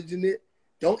acknowledging it.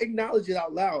 Don't acknowledge it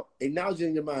out loud. Acknowledge it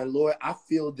in your mind. Lord, I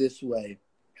feel this way.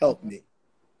 Help me.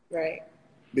 Right.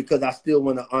 Because I still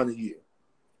want to honor you.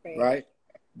 Right?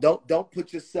 Don't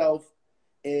put yourself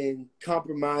in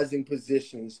compromising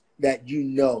positions that you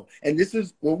know. And this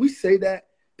is, when we say that,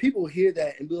 people hear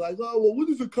that and be like, oh, well, what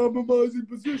is a compromising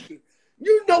position?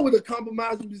 You know what a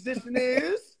compromising position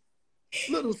is.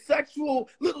 Little sexual.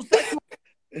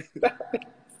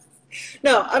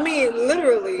 No, I mean,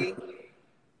 literally,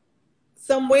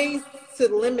 some ways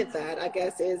to limit that, I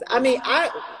guess, is, I mean,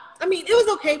 it was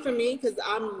okay for me because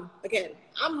I've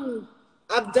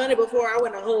done it before. I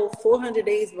went a whole 400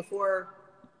 days before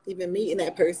even meeting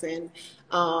that person.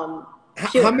 How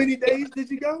many days did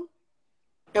you go?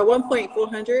 At one point,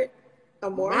 400 or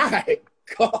more. My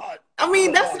God. I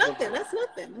mean, that's nothing.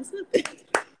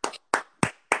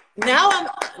 Now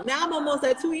I'm almost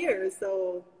at 2 years,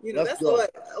 so that's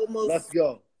what, almost. Let's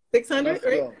go. 600,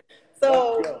 right? Go.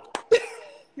 So,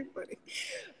 you're funny.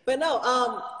 But no,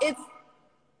 I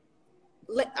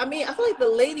mean, I feel like the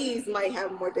ladies might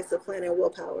have more discipline and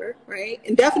willpower, right?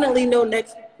 And definitely no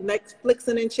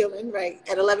Netflixing and chilling, right?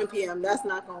 At 11 p.m. That's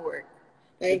not gonna work.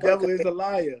 The devil is a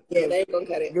liar. Yeah, they ain't gonna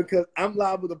cut it. Because I'm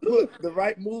liable to put the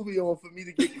right movie on for me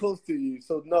to get close to you.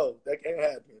 So no, that can't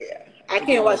happen. Yeah, I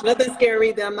can't watch nothing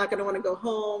scary that I'm not gonna want to go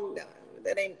home. No,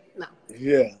 that ain't no.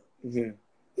 Yeah.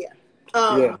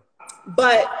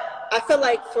 But I feel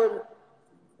like for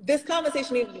this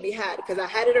conversation needed to be had because I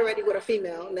had it already with a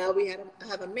female. Now I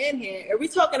have a man here, and we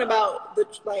talking about no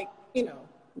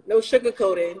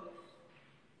sugarcoating,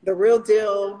 the real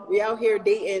deal. We out here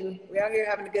dating. We out here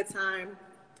having a good time.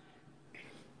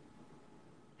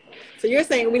 So you're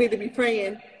saying we need to be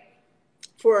praying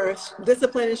for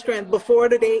discipline and strength before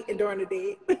the date and during the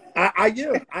date? I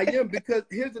am, because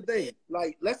here's the thing.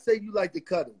 Like, let's say you like to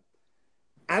cuddle.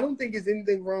 I don't think there's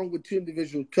anything wrong with two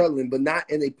individuals cuddling, but not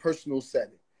in a personal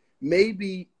setting.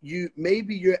 Maybe you're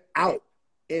out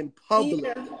in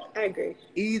public, I agree,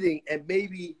 eating, and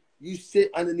maybe you sit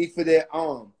underneath of their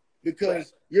arm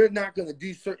because you're not going to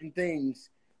do certain things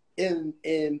in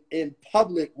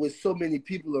public with so many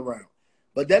people around.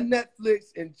 But that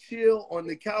Netflix and chill on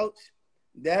the couch,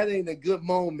 that ain't a good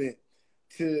moment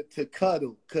to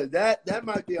cuddle, because that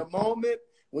might be a moment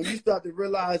when you start to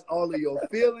realize all of your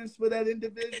feelings for that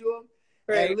individual.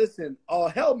 Right. And listen, all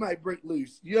hell might break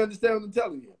loose. You understand what I'm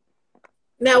telling you?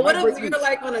 Now, what if you're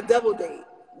like on a double date?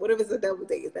 What if it's a double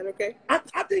date? Is that okay?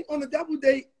 I think on a double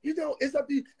date, it's up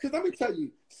to you. Because let me tell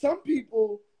you, some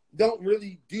people don't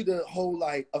really do the whole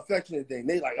like affectionate thing.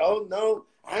 They like, oh no,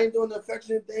 I ain't doing the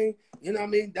affectionate thing. You know what I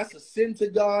mean? That's a sin to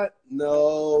God.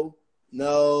 No, and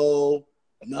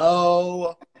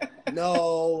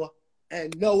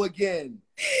no again.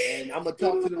 And I'm going to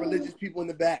talk to the religious people in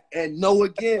the back. And no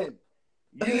again.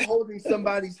 You holding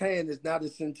somebody's hand is not a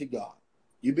sin to God.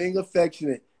 You being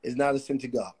affectionate is not a sin to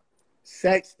God.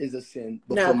 Sex is a sin.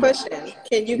 Now, question.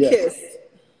 Can you kiss?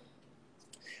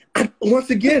 Once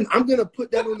again, I'm going to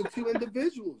put that on the two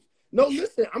individuals. No,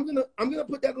 listen, I'm gonna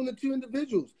put that on the two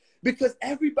individuals because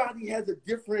everybody has a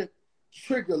different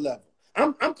trigger level.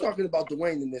 I'm talking about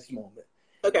Dwayne in this moment.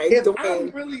 Okay.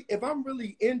 If I'm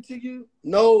really into you,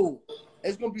 no,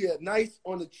 it's gonna be a nice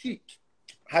on the cheek.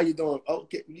 How you doing?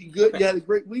 Okay, you good? You had a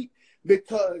great week?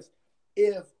 Because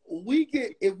if we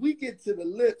get to the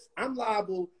lips, I'm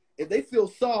liable. If they feel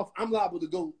soft, I'm liable to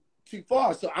go too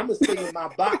far. So I'm gonna stay in my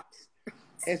box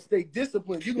and stay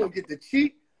disciplined. You're gonna get the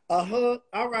cheek. All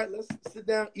right, let's sit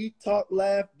down, eat, talk,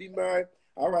 laugh, be married.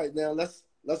 All right, now let's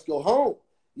go home.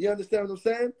 You understand what I'm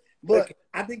saying? But okay.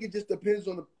 I think it just depends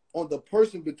on the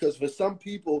person, because for some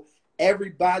people,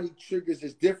 everybody triggers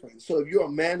is different. So if you're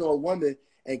a man or a woman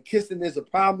and kissing is a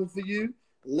problem for you,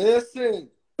 listen,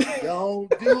 don't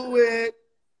do it.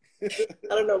 I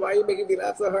don't know why you're making me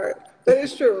laugh so hard, but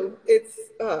it's true. It's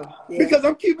because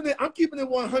I'm keeping it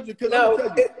 100. Because I'm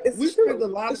gonna tell you, we spend a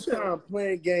lot of time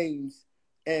playing games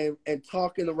and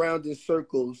talking around in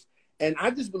circles. And I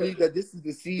just believe that this is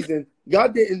the season.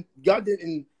 God didn't,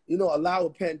 allow a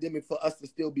pandemic for us to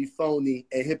still be phony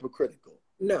and hypocritical.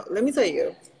 No, let me tell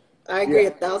you, I agree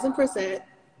 1,000%.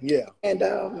 Yeah. And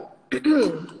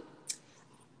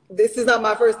this is not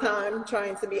my first time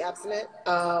trying to be abstinent.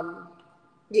 The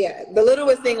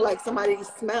littlest thing, like somebody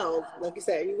smelled, like you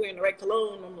said, you wearing the right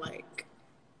cologne. I'm like,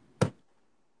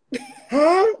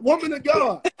 huh? Woman of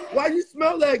God, why you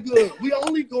smell that good? We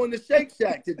only going to Shake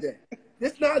Shack today.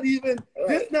 This not even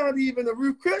a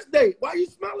Ruth Chris date. Why you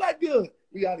smell that good?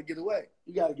 You got to get away.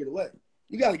 You got to get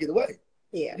away.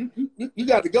 Yeah. You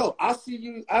got to go. I'll see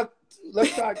you.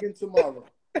 Let's try again tomorrow.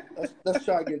 Let's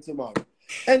try again tomorrow.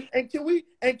 And can we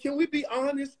be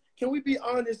honest? can we be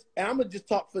honest? And I'm gonna just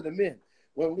talk for the men.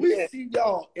 When we see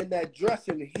y'all in that dress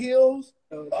and heels,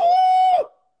 oh!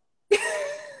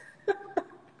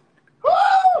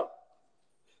 Oh!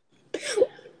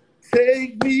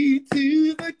 Take me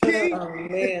to the king. Oh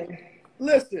man,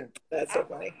 listen, that's so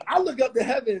funny. I look up to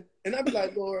heaven and I be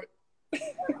like, Lord,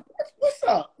 what's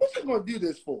up? What you gonna do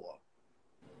this for?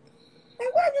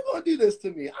 Like, why are you gonna do this to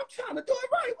me? I'm trying to do it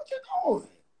right. What you doing?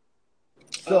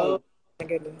 So, oh my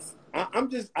goodness. I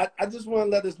just want to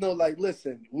let us know, like,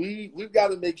 listen, we've got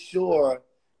to make sure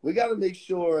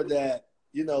that,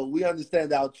 you know, we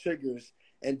understand our triggers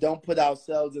and don't put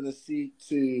ourselves in a seat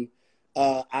to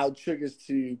our triggers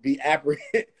to be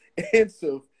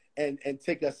apprehensive and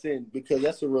take us in, because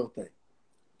that's a real thing.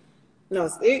 No,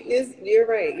 it is. You're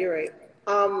right. You're right.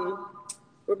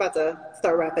 We're about to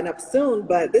start wrapping up soon,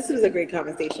 but this was a great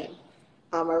conversation.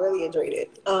 I really enjoyed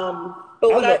it. But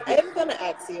what I am going to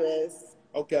ask you is,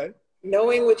 okay,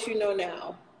 knowing what you know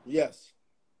now, yes,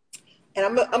 and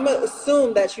I'm going to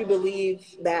assume that you believe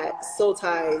that soul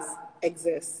ties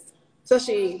exist,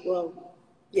 especially, well,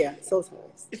 yeah, soul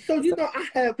ties. So, you know,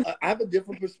 I have a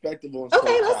different perspective on soul ties.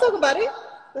 Okay, let's talk about it.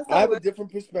 I have a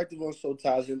different perspective on soul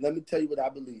ties, and let me tell you what I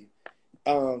believe.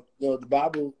 You know, the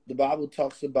Bible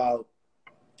talks about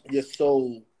your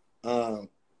soul,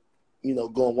 you know,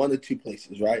 going one or two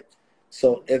places, right?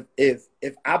 So if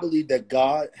I believe that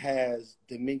God has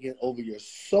dominion over your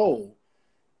soul,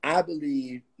 I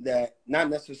believe that not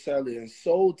necessarily in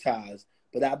soul ties,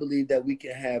 but I believe that we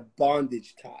can have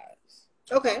bondage ties.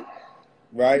 Okay.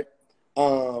 Right?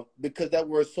 Because that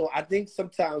word soul, I think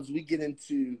sometimes we get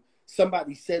into,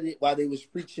 somebody said it while they was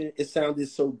preaching, it sounded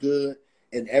so good,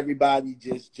 and everybody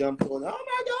just jumped on, oh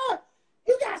my God,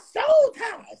 you got soul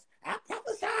ties. I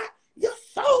prophesied your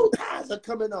soul ties are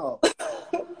coming off.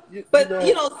 But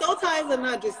you know, soul ties are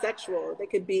not just sexual. They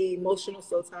could be emotional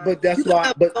soul ties. But that's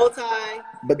why. Soul tie.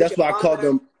 But that's why I call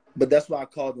them. But that's why I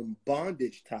call them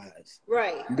bondage ties.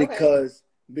 Right. Because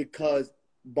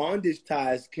bondage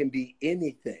ties can be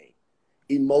anything,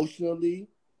 emotionally,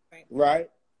 right?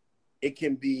 It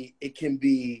can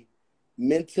be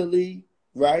mentally,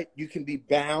 right? You can be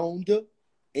bound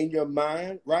in your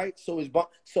mind, right?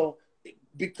 So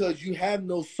because you have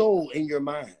no soul in your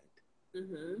mind.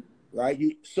 Mm-hmm.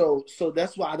 Right? So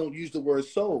that's why I don't use the word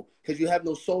soul, because you have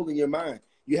no soul in your mind.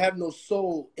 You have no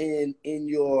soul in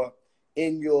your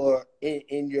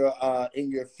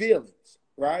feelings,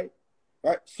 right?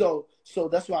 Right? So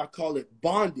that's why I call it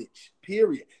bondage,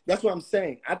 period. That's what I'm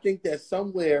saying. I think that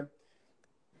somewhere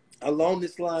along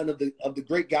this line of the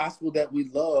great gospel that we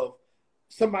love,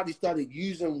 somebody started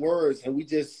using words and we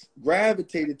just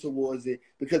gravitated towards it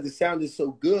because it sounded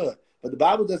so good. But the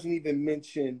Bible doesn't even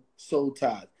mention soul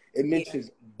ties. It mentions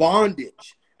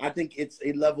bondage. I think it's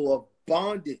a level of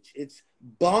bondage. It's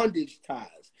bondage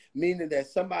ties, meaning that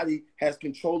somebody has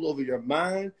control over your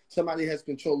mind, somebody has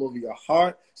control over your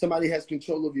heart, somebody has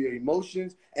control over your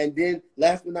emotions, and then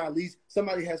last but not least,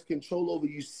 somebody has control over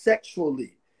you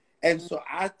sexually. And so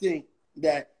I think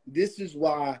that this is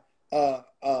why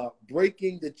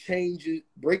breaking the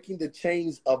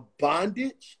chains of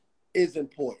bondage is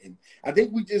important. I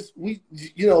think we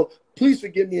you know, please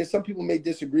forgive me, and some people may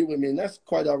disagree with me, and that's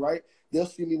quite all right. They'll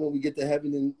see me when we get to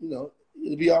heaven, and you know,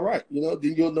 it'll be all right. You know,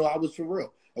 then you'll know I was for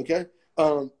real. Okay.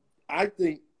 I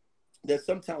think that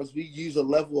sometimes we use a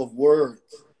level of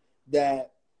words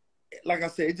that, like I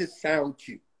said, it just sounds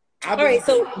cute. All right,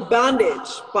 so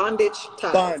bondage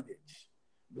ties.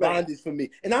 Bondage for me.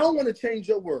 And I don't want to change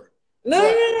your word. No.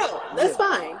 That's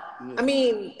fine. Yeah. I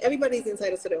mean, everybody's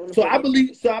entitled to their own opinion.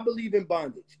 I believe in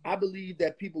bondage. I believe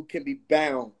that people can be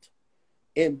bound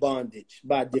in bondage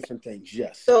by different things.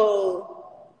 Yes.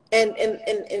 So, and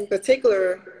in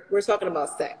particular, we're talking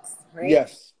about sex, right?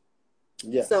 Yes.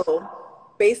 So,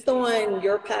 based on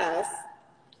your past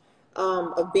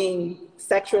of being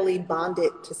sexually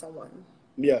bonded to someone.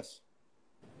 Yes.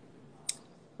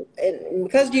 And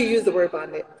because you use the word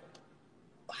bonded,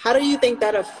 how do you think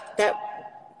that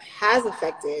has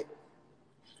affected?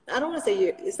 I don't want to say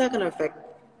it's not going to affect.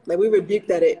 Like, we rebuke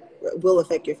that it will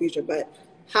affect your future, but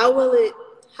how will it?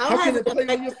 How can it play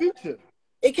on your future?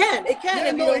 It can. It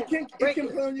can. Yeah, it can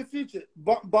play on your future.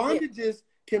 Bondages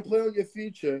can play on your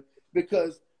future,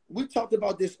 because we talked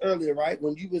about this earlier, right?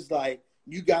 When you was like,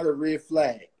 you got a red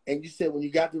flag, and you said when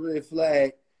you got the red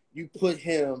flag, you put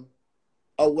him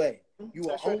away. You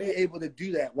were only able to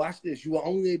do that. Watch this. You were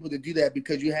only able to do that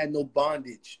because you had no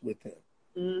bondage with him.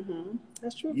 Mm-hmm.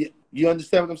 That's true. You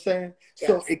understand what I'm saying? Yes.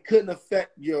 So it couldn't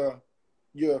affect your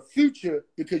future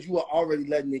because you were already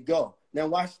letting it go. Now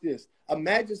watch this.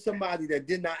 Imagine somebody that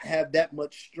did not have that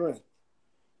much strength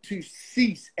to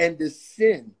cease and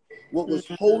descend what was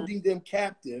holding them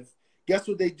captive, guess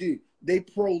what they do? They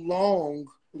prolong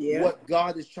what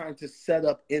God is trying to set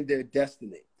up in their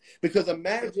destiny. Because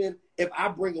imagine if I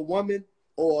bring a woman,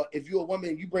 or if you're a woman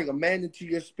and you bring a man into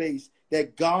your space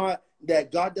that God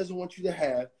doesn't want you to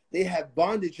have. They have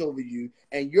bondage over you,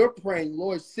 and you're praying,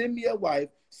 Lord, send me a wife,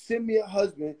 send me a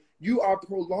husband. You are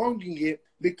prolonging it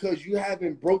because you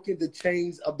haven't broken the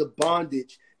chains of the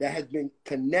bondage that has been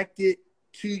connected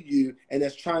to you and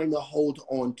that's trying to hold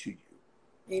on to you.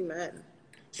 Amen.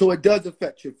 So it does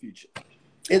affect your future.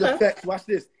 It affects, watch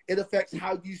this, it affects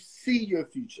how you see your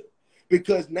future.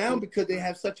 Because now, because they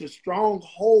have such a strong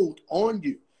hold on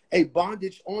you, a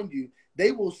bondage on you,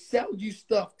 they will sell you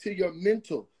stuff to your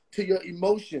mental, to your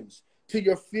emotions, to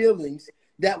your feelings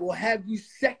that will have you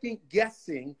second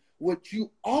guessing what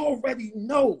you already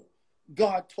know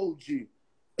God told you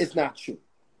is not true.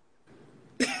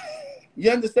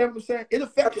 You understand what I'm saying? It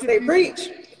affects your future.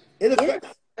 Preach. It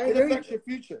affects your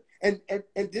future. And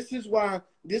this is why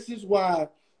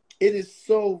it is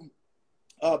so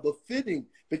befitting,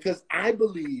 because I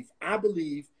believe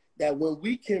that when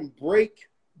we can break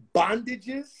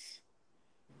bondages,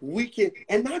 we can,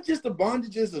 and not just the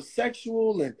bondages of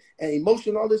sexual and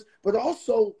emotional, all this, but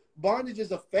also bondages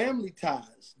of family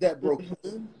ties that broke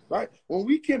us, right? When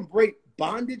we can break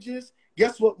bondages,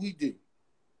 guess what we do?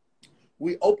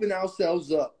 We open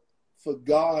ourselves up for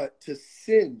God to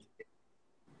send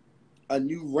a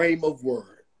new reign of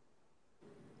word,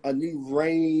 a new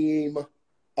reign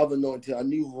of anointing, a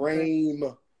new reign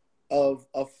of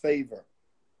favor,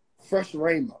 fresh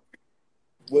rhema.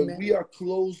 When we are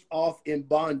closed off in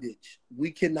bondage,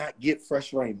 we cannot get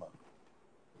fresh rhema.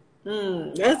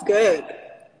 That's good.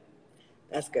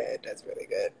 That's good. That's really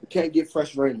good. You can't get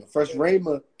fresh rhema. Fresh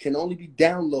rhema can only be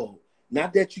download.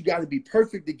 Not that you got to be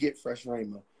perfect to get fresh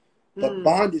rhema, but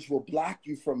bondage will block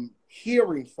you from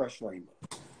hearing fresh rhema.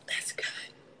 That's good.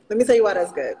 Let me tell you why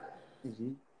that's good.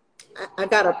 I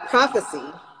got a prophecy.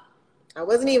 I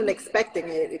wasn't even expecting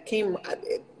it.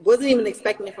 It wasn't even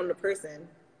expecting it from the person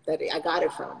that I got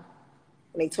it from.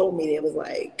 And they told me, it was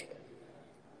like,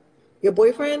 your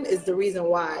boyfriend is the reason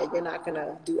why you're not going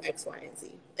to do X, Y, and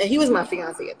Z. And he was my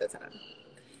fiance at the time.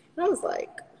 And I was like,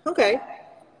 okay,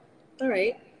 all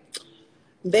right.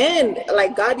 Then,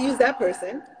 like, God used that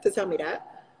person to tell me that.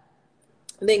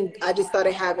 And then I just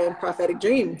started having prophetic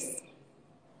dreams.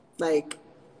 Like,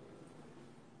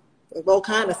 with all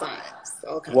kind of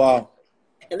signs. Wow.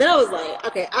 And then I was like,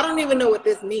 okay, I don't even know what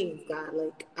this means, God.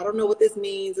 Like, I don't know what this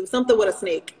means. It was something with a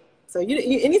snake. So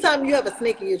anytime you have a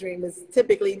snake in your dream, it's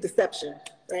typically deception,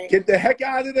 right? Get the heck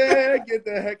out of there. Get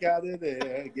the heck out of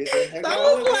there. Get the heck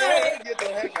out of there. Get the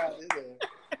heck out of there.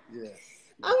 Yeah.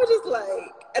 I was just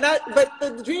like,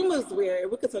 but the dream was weird.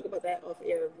 We could talk about that off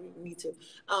air if we need to.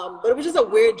 But it was just a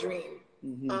weird dream.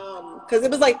 Because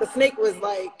it was like the snake was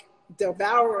like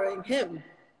devouring him.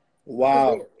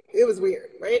 Wow. It was weird,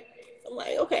 right? I'm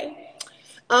like, okay.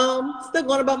 Still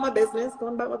going about my business.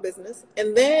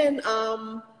 And then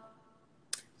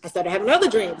I started having other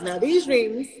dreams. Now these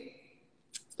dreams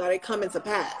started coming to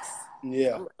pass.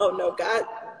 Yeah. Oh no,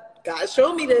 God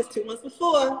showed me this 2 months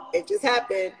before. It just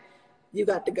happened. You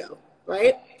got to go,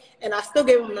 right? And I still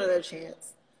gave him another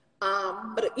chance.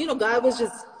 But God was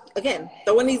just, again,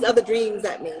 throwing these other dreams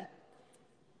at me.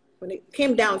 When it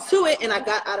came down to it and I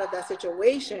got out of that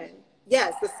situation,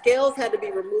 yes, the scales had to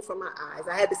be removed from my eyes.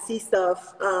 I had to see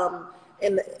stuff,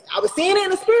 and I was seeing it in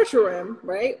the spiritual realm,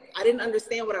 right? I didn't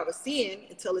understand what I was seeing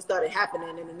until it started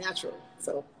happening in the natural.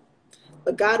 So,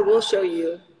 but God will show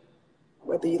you,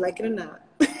 whether you like it or not,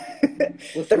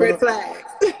 the red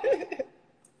flags.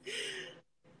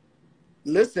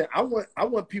 Listen, I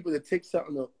want people to take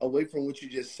something away from what you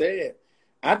just said.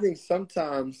 I think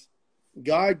sometimes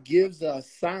God gives us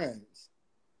signs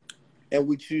and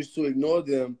we choose to ignore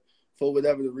them for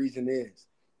whatever the reason is.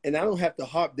 And I don't have to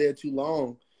harp there too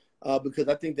long because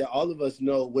I think that all of us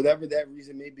know whatever that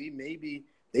reason may be, maybe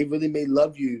they really may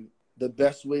love you the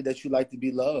best way that you like to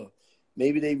be loved.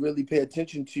 Maybe they really pay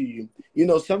attention to you.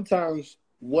 Sometimes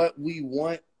what we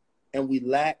want and we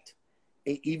lacked,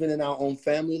 even in our own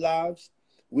family lives,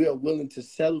 we are willing to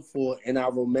settle for in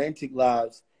our romantic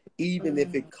lives, even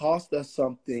if it costs us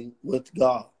something with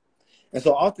God. And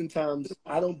so oftentimes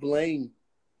I don't blame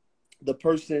the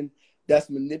person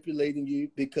that's manipulating you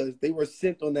because they were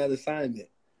sent on that assignment,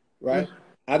 right?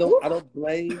 I don't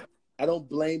blame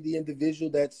the individual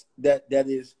that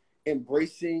is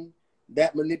embracing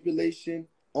that manipulation,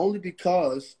 only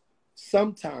because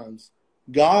sometimes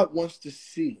God wants to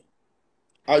see,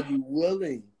 are you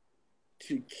willing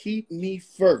to keep me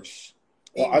first,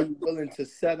 or are you willing to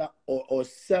set up or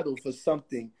settle for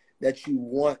something that you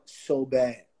want so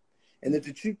bad. And if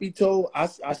the truth be told, I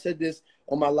said this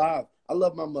on my live. I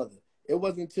love my mother. It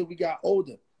wasn't until we got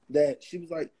older that she was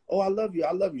like, oh, I love you.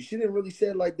 I love you. She didn't really say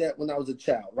it like that when I was a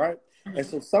child, right? And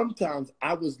so sometimes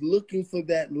I was looking for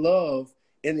that love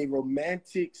in a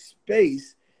romantic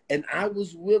space, and I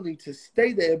was willing to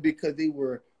stay there because they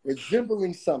were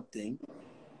resembling something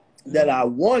that I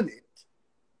wanted.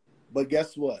 But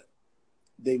guess what?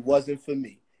 They wasn't for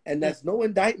me. And that's no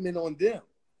indictment on them.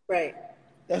 Right.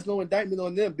 That's no indictment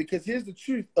on them, because here's the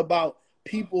truth about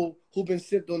people who've been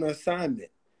sent on an assignment.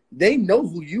 They know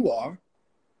who you are.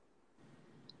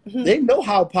 They know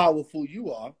how powerful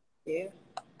you are. Yeah.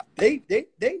 They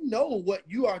know what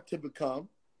you are to become.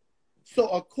 So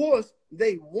of course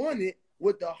they want it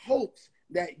with the hopes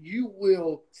that you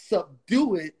will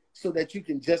subdue it so that you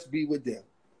can just be with them.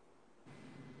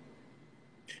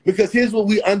 Because here's what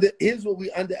we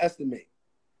underestimate,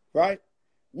 right?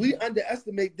 We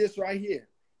underestimate this right here.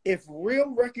 If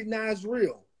real recognize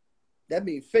real, that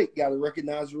means fake got to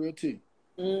recognize real too.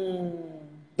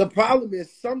 The problem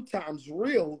is sometimes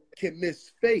real can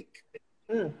miss fake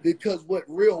because what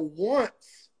real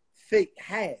wants, fake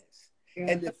has.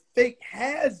 And if fake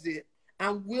has it,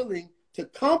 I'm willing to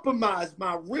compromise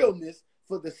my realness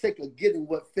for the sake of getting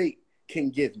what fake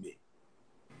can give me.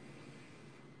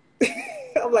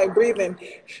 I'm like breathing.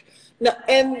 No,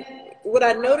 and what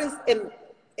I noticed in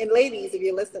ladies, if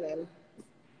you're listening,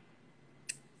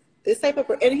 this type of,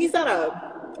 and he's not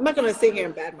I'm not going to sit here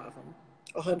and badmouth him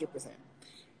 100%.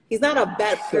 He's not a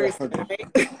bad person,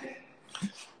 right?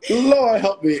 Lord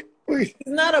help me. He's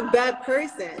not a bad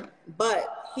person,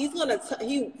 but he's going to,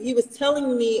 he was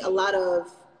telling me a lot of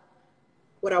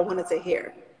what I wanted to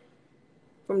hear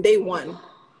from day one.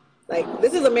 Like,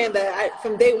 this is a man that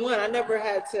from day one, I never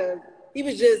had to, he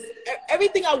was just,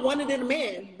 everything I wanted in a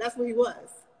man, that's what he was.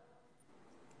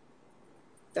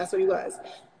 That's what he was.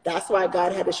 That's why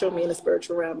God had to show me in the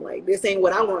spiritual realm, like, this ain't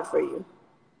what I want for you.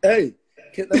 Hey,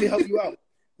 let me help you out.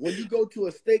 When you go to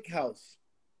a steakhouse,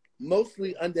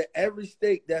 mostly under every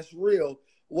steak that's real,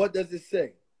 what does it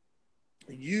say?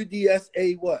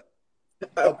 UDSA what?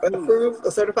 Approved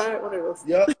or certified? One of those.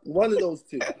 Yep, one of those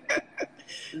two.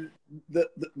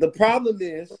 The problem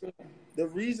is, the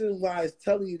reason why it's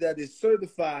telling you that it's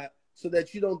certified so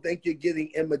that you don't think you're getting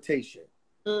imitation.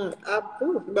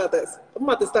 About this. I'm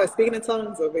about to start speaking in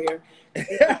tongues over here.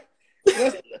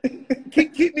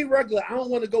 keep me regular. I don't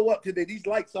want to go up today. These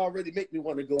lights already make me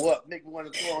want to go up. Make me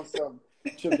want to throw on some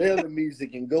travailing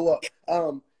music and go up.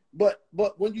 But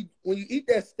when you eat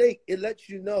that steak, it lets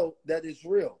you know that it's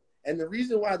real. And the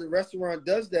reason why the restaurant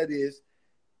does that is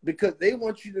because they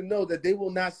want you to know that they will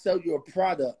not sell you a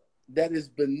product that is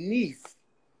beneath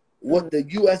what the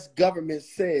U.S. government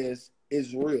says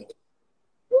is real.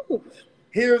 Ooh.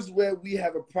 Here's where we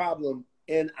have a problem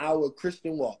in our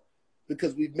Christian walk,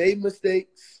 because we've made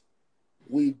mistakes,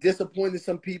 we've disappointed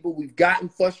some people, we've gotten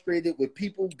frustrated with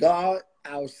people, God,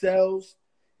 ourselves,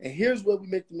 and here's where we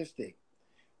make the mistake.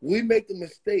 We make the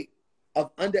mistake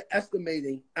of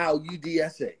underestimating our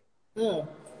UDSA.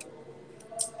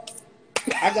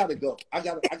 I gotta go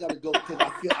because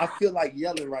I feel like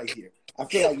yelling right here.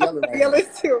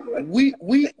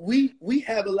 We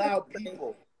have allowed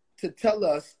people to tell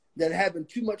us that having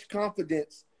too much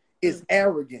confidence is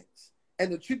arrogance.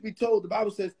 And the truth be told, the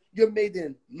Bible says, you're made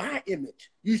in my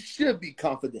image. You should be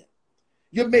confident.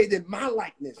 You're made in my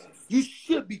likeness. You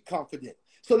should be confident.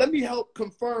 So let me help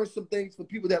confirm some things for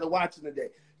people that are watching today.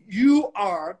 You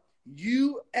are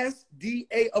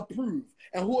USDA approved.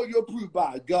 And who are you approved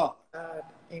by? God.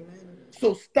 Amen.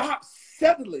 So stop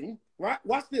settling, right?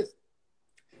 Watch this.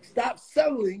 Stop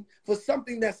settling for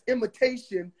something that's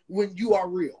imitation when you are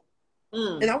real.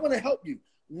 And I want to help you.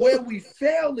 Where we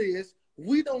fail is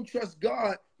we don't trust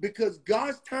God because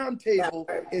God's timetable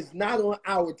is not on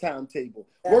our timetable.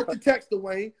 Work the text,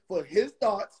 Dwayne, for his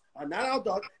thoughts are not our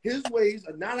thoughts. His ways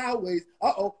are not our ways.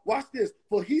 Watch this.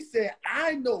 For he said,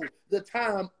 I know the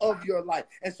time of your life.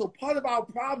 And so part of our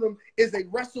problem is a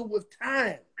wrestle with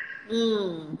time.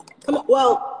 Come on.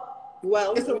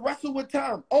 Well. It's a wrestle with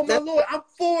time. Oh, my Lord, I'm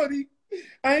 40.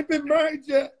 I ain't been married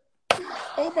yet.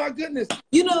 Oh, my goodness.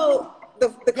 You know, the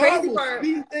crazy God part. will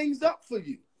speed things up for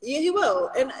you. Yeah, he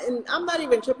will. And I'm not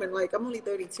even tripping. Like, I'm only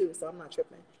 32, so I'm not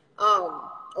tripping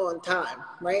on time,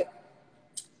 right?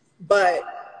 But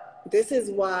this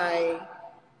is why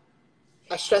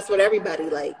I stress with everybody,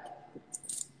 like,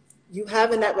 you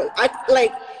having that,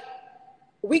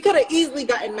 we could have easily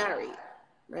gotten married,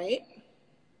 right?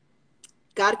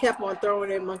 God kept on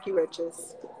throwing in monkey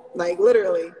wrenches, like,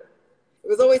 literally. It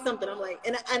was always something. I'm like,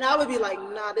 and I would be like,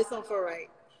 nah, this don't feel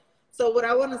right. So what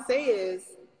I want to say is,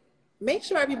 make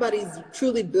sure everybody's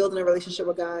truly building a relationship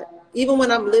with God. Even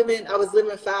when I was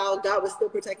living foul, God was still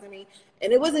protecting me.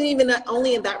 And it wasn't even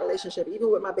only in that relationship,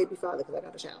 even with my baby father, because I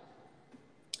got a child.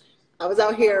 I was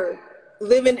out here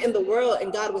living in the world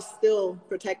and God was still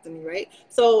protecting me, right?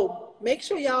 So make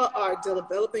sure y'all are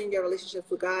developing your relationship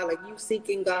with God, like you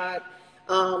seeking God.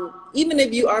 Even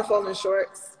if you are falling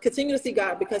short, continue to see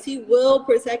God because He will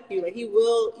protect you. Like He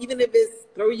will, even if it's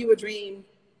throw you a dream,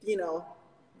 you know,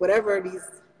 whatever these,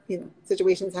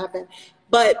 situations happen.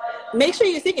 But make sure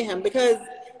you're seeking Him because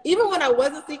even when I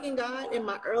wasn't seeking God in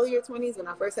my earlier 20s, when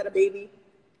I first had a baby,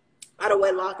 out of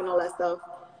wedlock and all that stuff,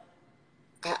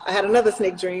 I had another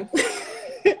snake dream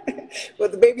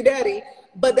with the baby daddy,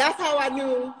 but that's how I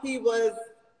knew he was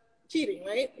cheating,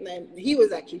 right? And he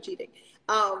was actually cheating.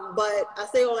 But I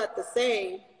say all that to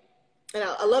say, and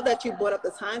I love that you brought up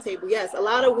the timetable. Yes, a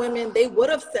lot of women, they would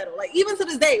have settled. Like even to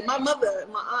this day, my mother,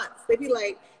 my aunts, they'd be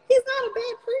like, he's not a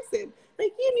bad person.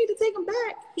 Like you need to take him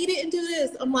back. He didn't do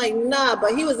this. I'm like, nah,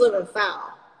 but he was living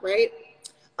foul, right?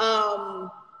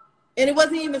 And it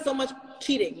wasn't even so much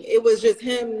cheating. It was just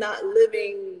him not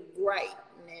living right.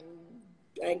 And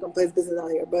I ain't gonna put his business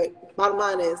out here, but bottom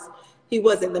line is he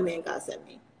wasn't the man God sent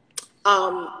me.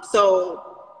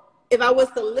 So if I was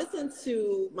to listen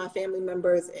to my family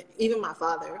members, even my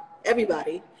father,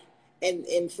 everybody,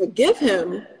 and forgive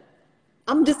him,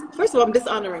 first of all, I'm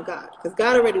dishonoring God because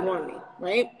God already warned me,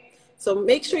 right? So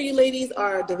make sure you ladies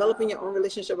are developing your own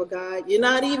relationship with God. You're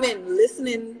not even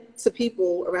listening to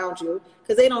people around you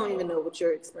because they don't even know what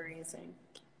you're experiencing.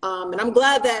 And I'm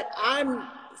glad that I'm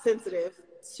sensitive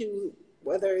to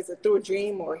whether it's through a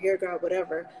dream or hear God,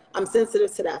 whatever. I'm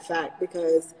sensitive to that fact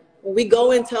because when we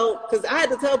go and because I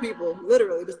had to tell people,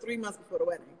 literally, it was 3 months before the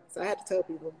wedding. So I had to tell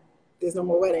people there's no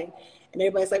more wedding. And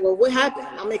everybody's like, well, what happened?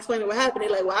 I'm explaining what happened. They're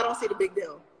like, well, I don't see the big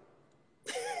deal.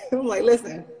 I'm like,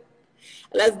 listen,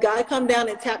 unless God come down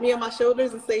and tap me on my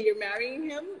shoulders and say, you're marrying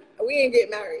him, we ain't get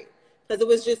married. Because it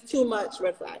was just too much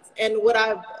red flags. And what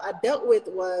I dealt with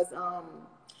was,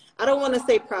 I don't want to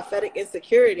say prophetic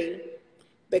insecurity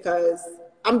because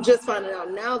I'm just finding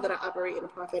out now that I operate in a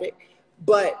prophetic,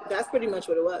 but that's pretty much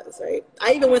what it was, right?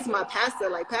 I even went to my pastor,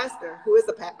 like, Pastor, who is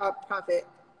a prophet,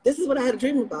 this is what I had a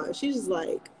dream about. And she's just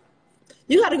like,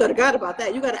 you got to go to God about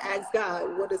that. You got to ask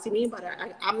God, what does he mean by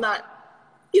that? I'm not,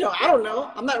 I don't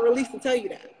know. I'm not released to tell you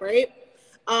that, right?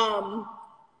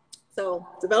 So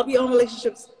develop your own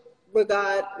relationships with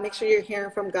God. Make sure you're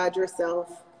hearing from God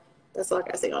yourself. That's all I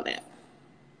got to say on that.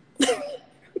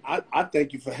 I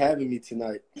thank you for having me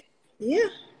tonight. Yeah.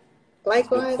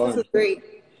 Likewise, this is great.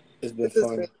 It's been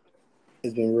fun.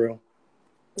 It's been real.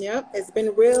 Yep, it's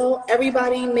been real.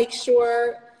 Everybody make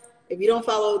sure, if you don't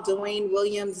follow Dwayne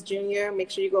Williams Jr., make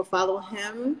sure you go follow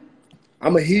him.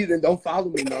 I'm a heathen. Don't follow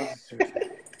me, no.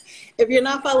 If you're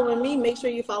not following me, make sure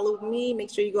you follow me.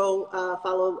 Make sure you go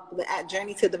follow the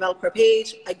 @Journey to Developer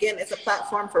page. Again, it's a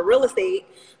platform for real estate,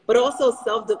 but also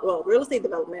real estate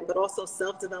development, but also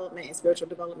self-development and spiritual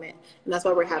development. And that's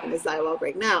why we're having this dialogue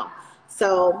right now.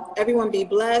 So everyone be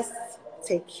blessed.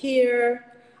 Take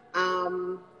care.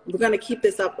 We're going to keep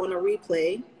this up on a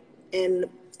replay. And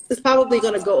it's probably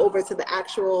going to go over to the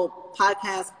actual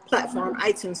podcast platform,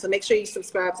 iTunes. So make sure you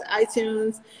subscribe to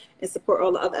iTunes and support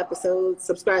all the other episodes.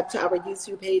 Subscribe to our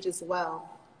YouTube page as well.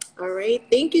 All right.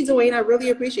 Thank you, Dwayne. I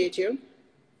really appreciate you.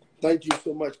 Thank you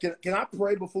so much. Can I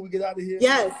pray before we get out of here?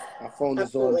 Yes. My phone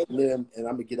is on limb, and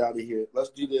I'm going to get out of here. Let's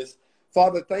do this.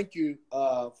 Father, thank you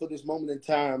for this moment in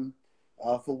time,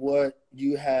 for what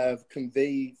you have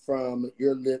conveyed from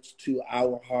your lips to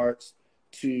our hearts,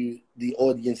 to the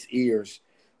audience ears.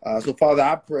 So, Father,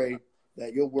 I pray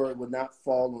that your word would not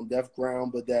fall on deaf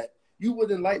ground, but that you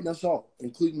would enlighten us all,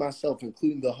 including myself,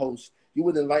 including the host. You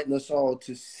would enlighten us all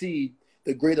to see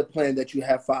the greater plan that you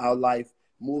have for our life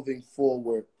moving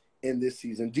forward in this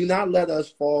season. Do not let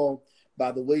us fall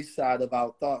by the wayside of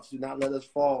our thoughts. Do not let us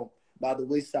fall by the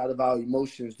wayside of our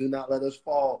emotions. Do not let us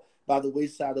fall by the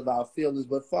wayside of our feelings.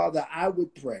 But Father, I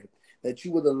would pray that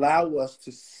you would allow us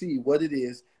to see what it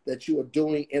is that you are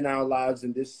doing in our lives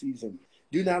in this season.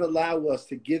 Do not allow us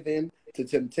to give in to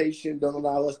temptation. Don't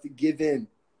allow us to give in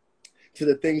to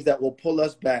the things that will pull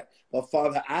us back. But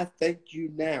Father, I thank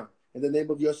you now in the name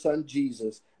of your son,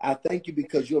 Jesus. I thank you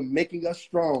because you're making us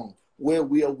strong where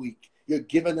we are weak. You're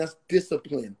giving us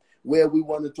discipline where we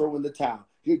want to throw in the towel.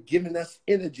 You're giving us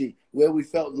energy where we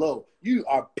felt low. You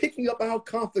are picking up our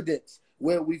confidence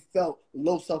where we felt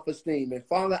low self-esteem. And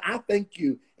Father, I thank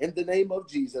you in the name of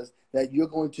Jesus that you're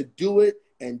going to do it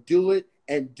and do it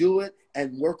and do it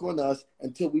and work on us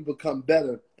until we become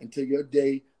better, until your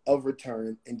day of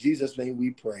return. In Jesus' name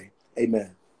we pray.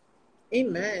 Amen.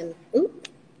 Amen. Ooh.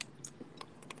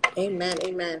 Amen.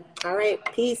 Amen. All right.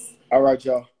 Peace. All right,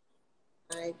 y'all.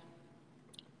 Bye.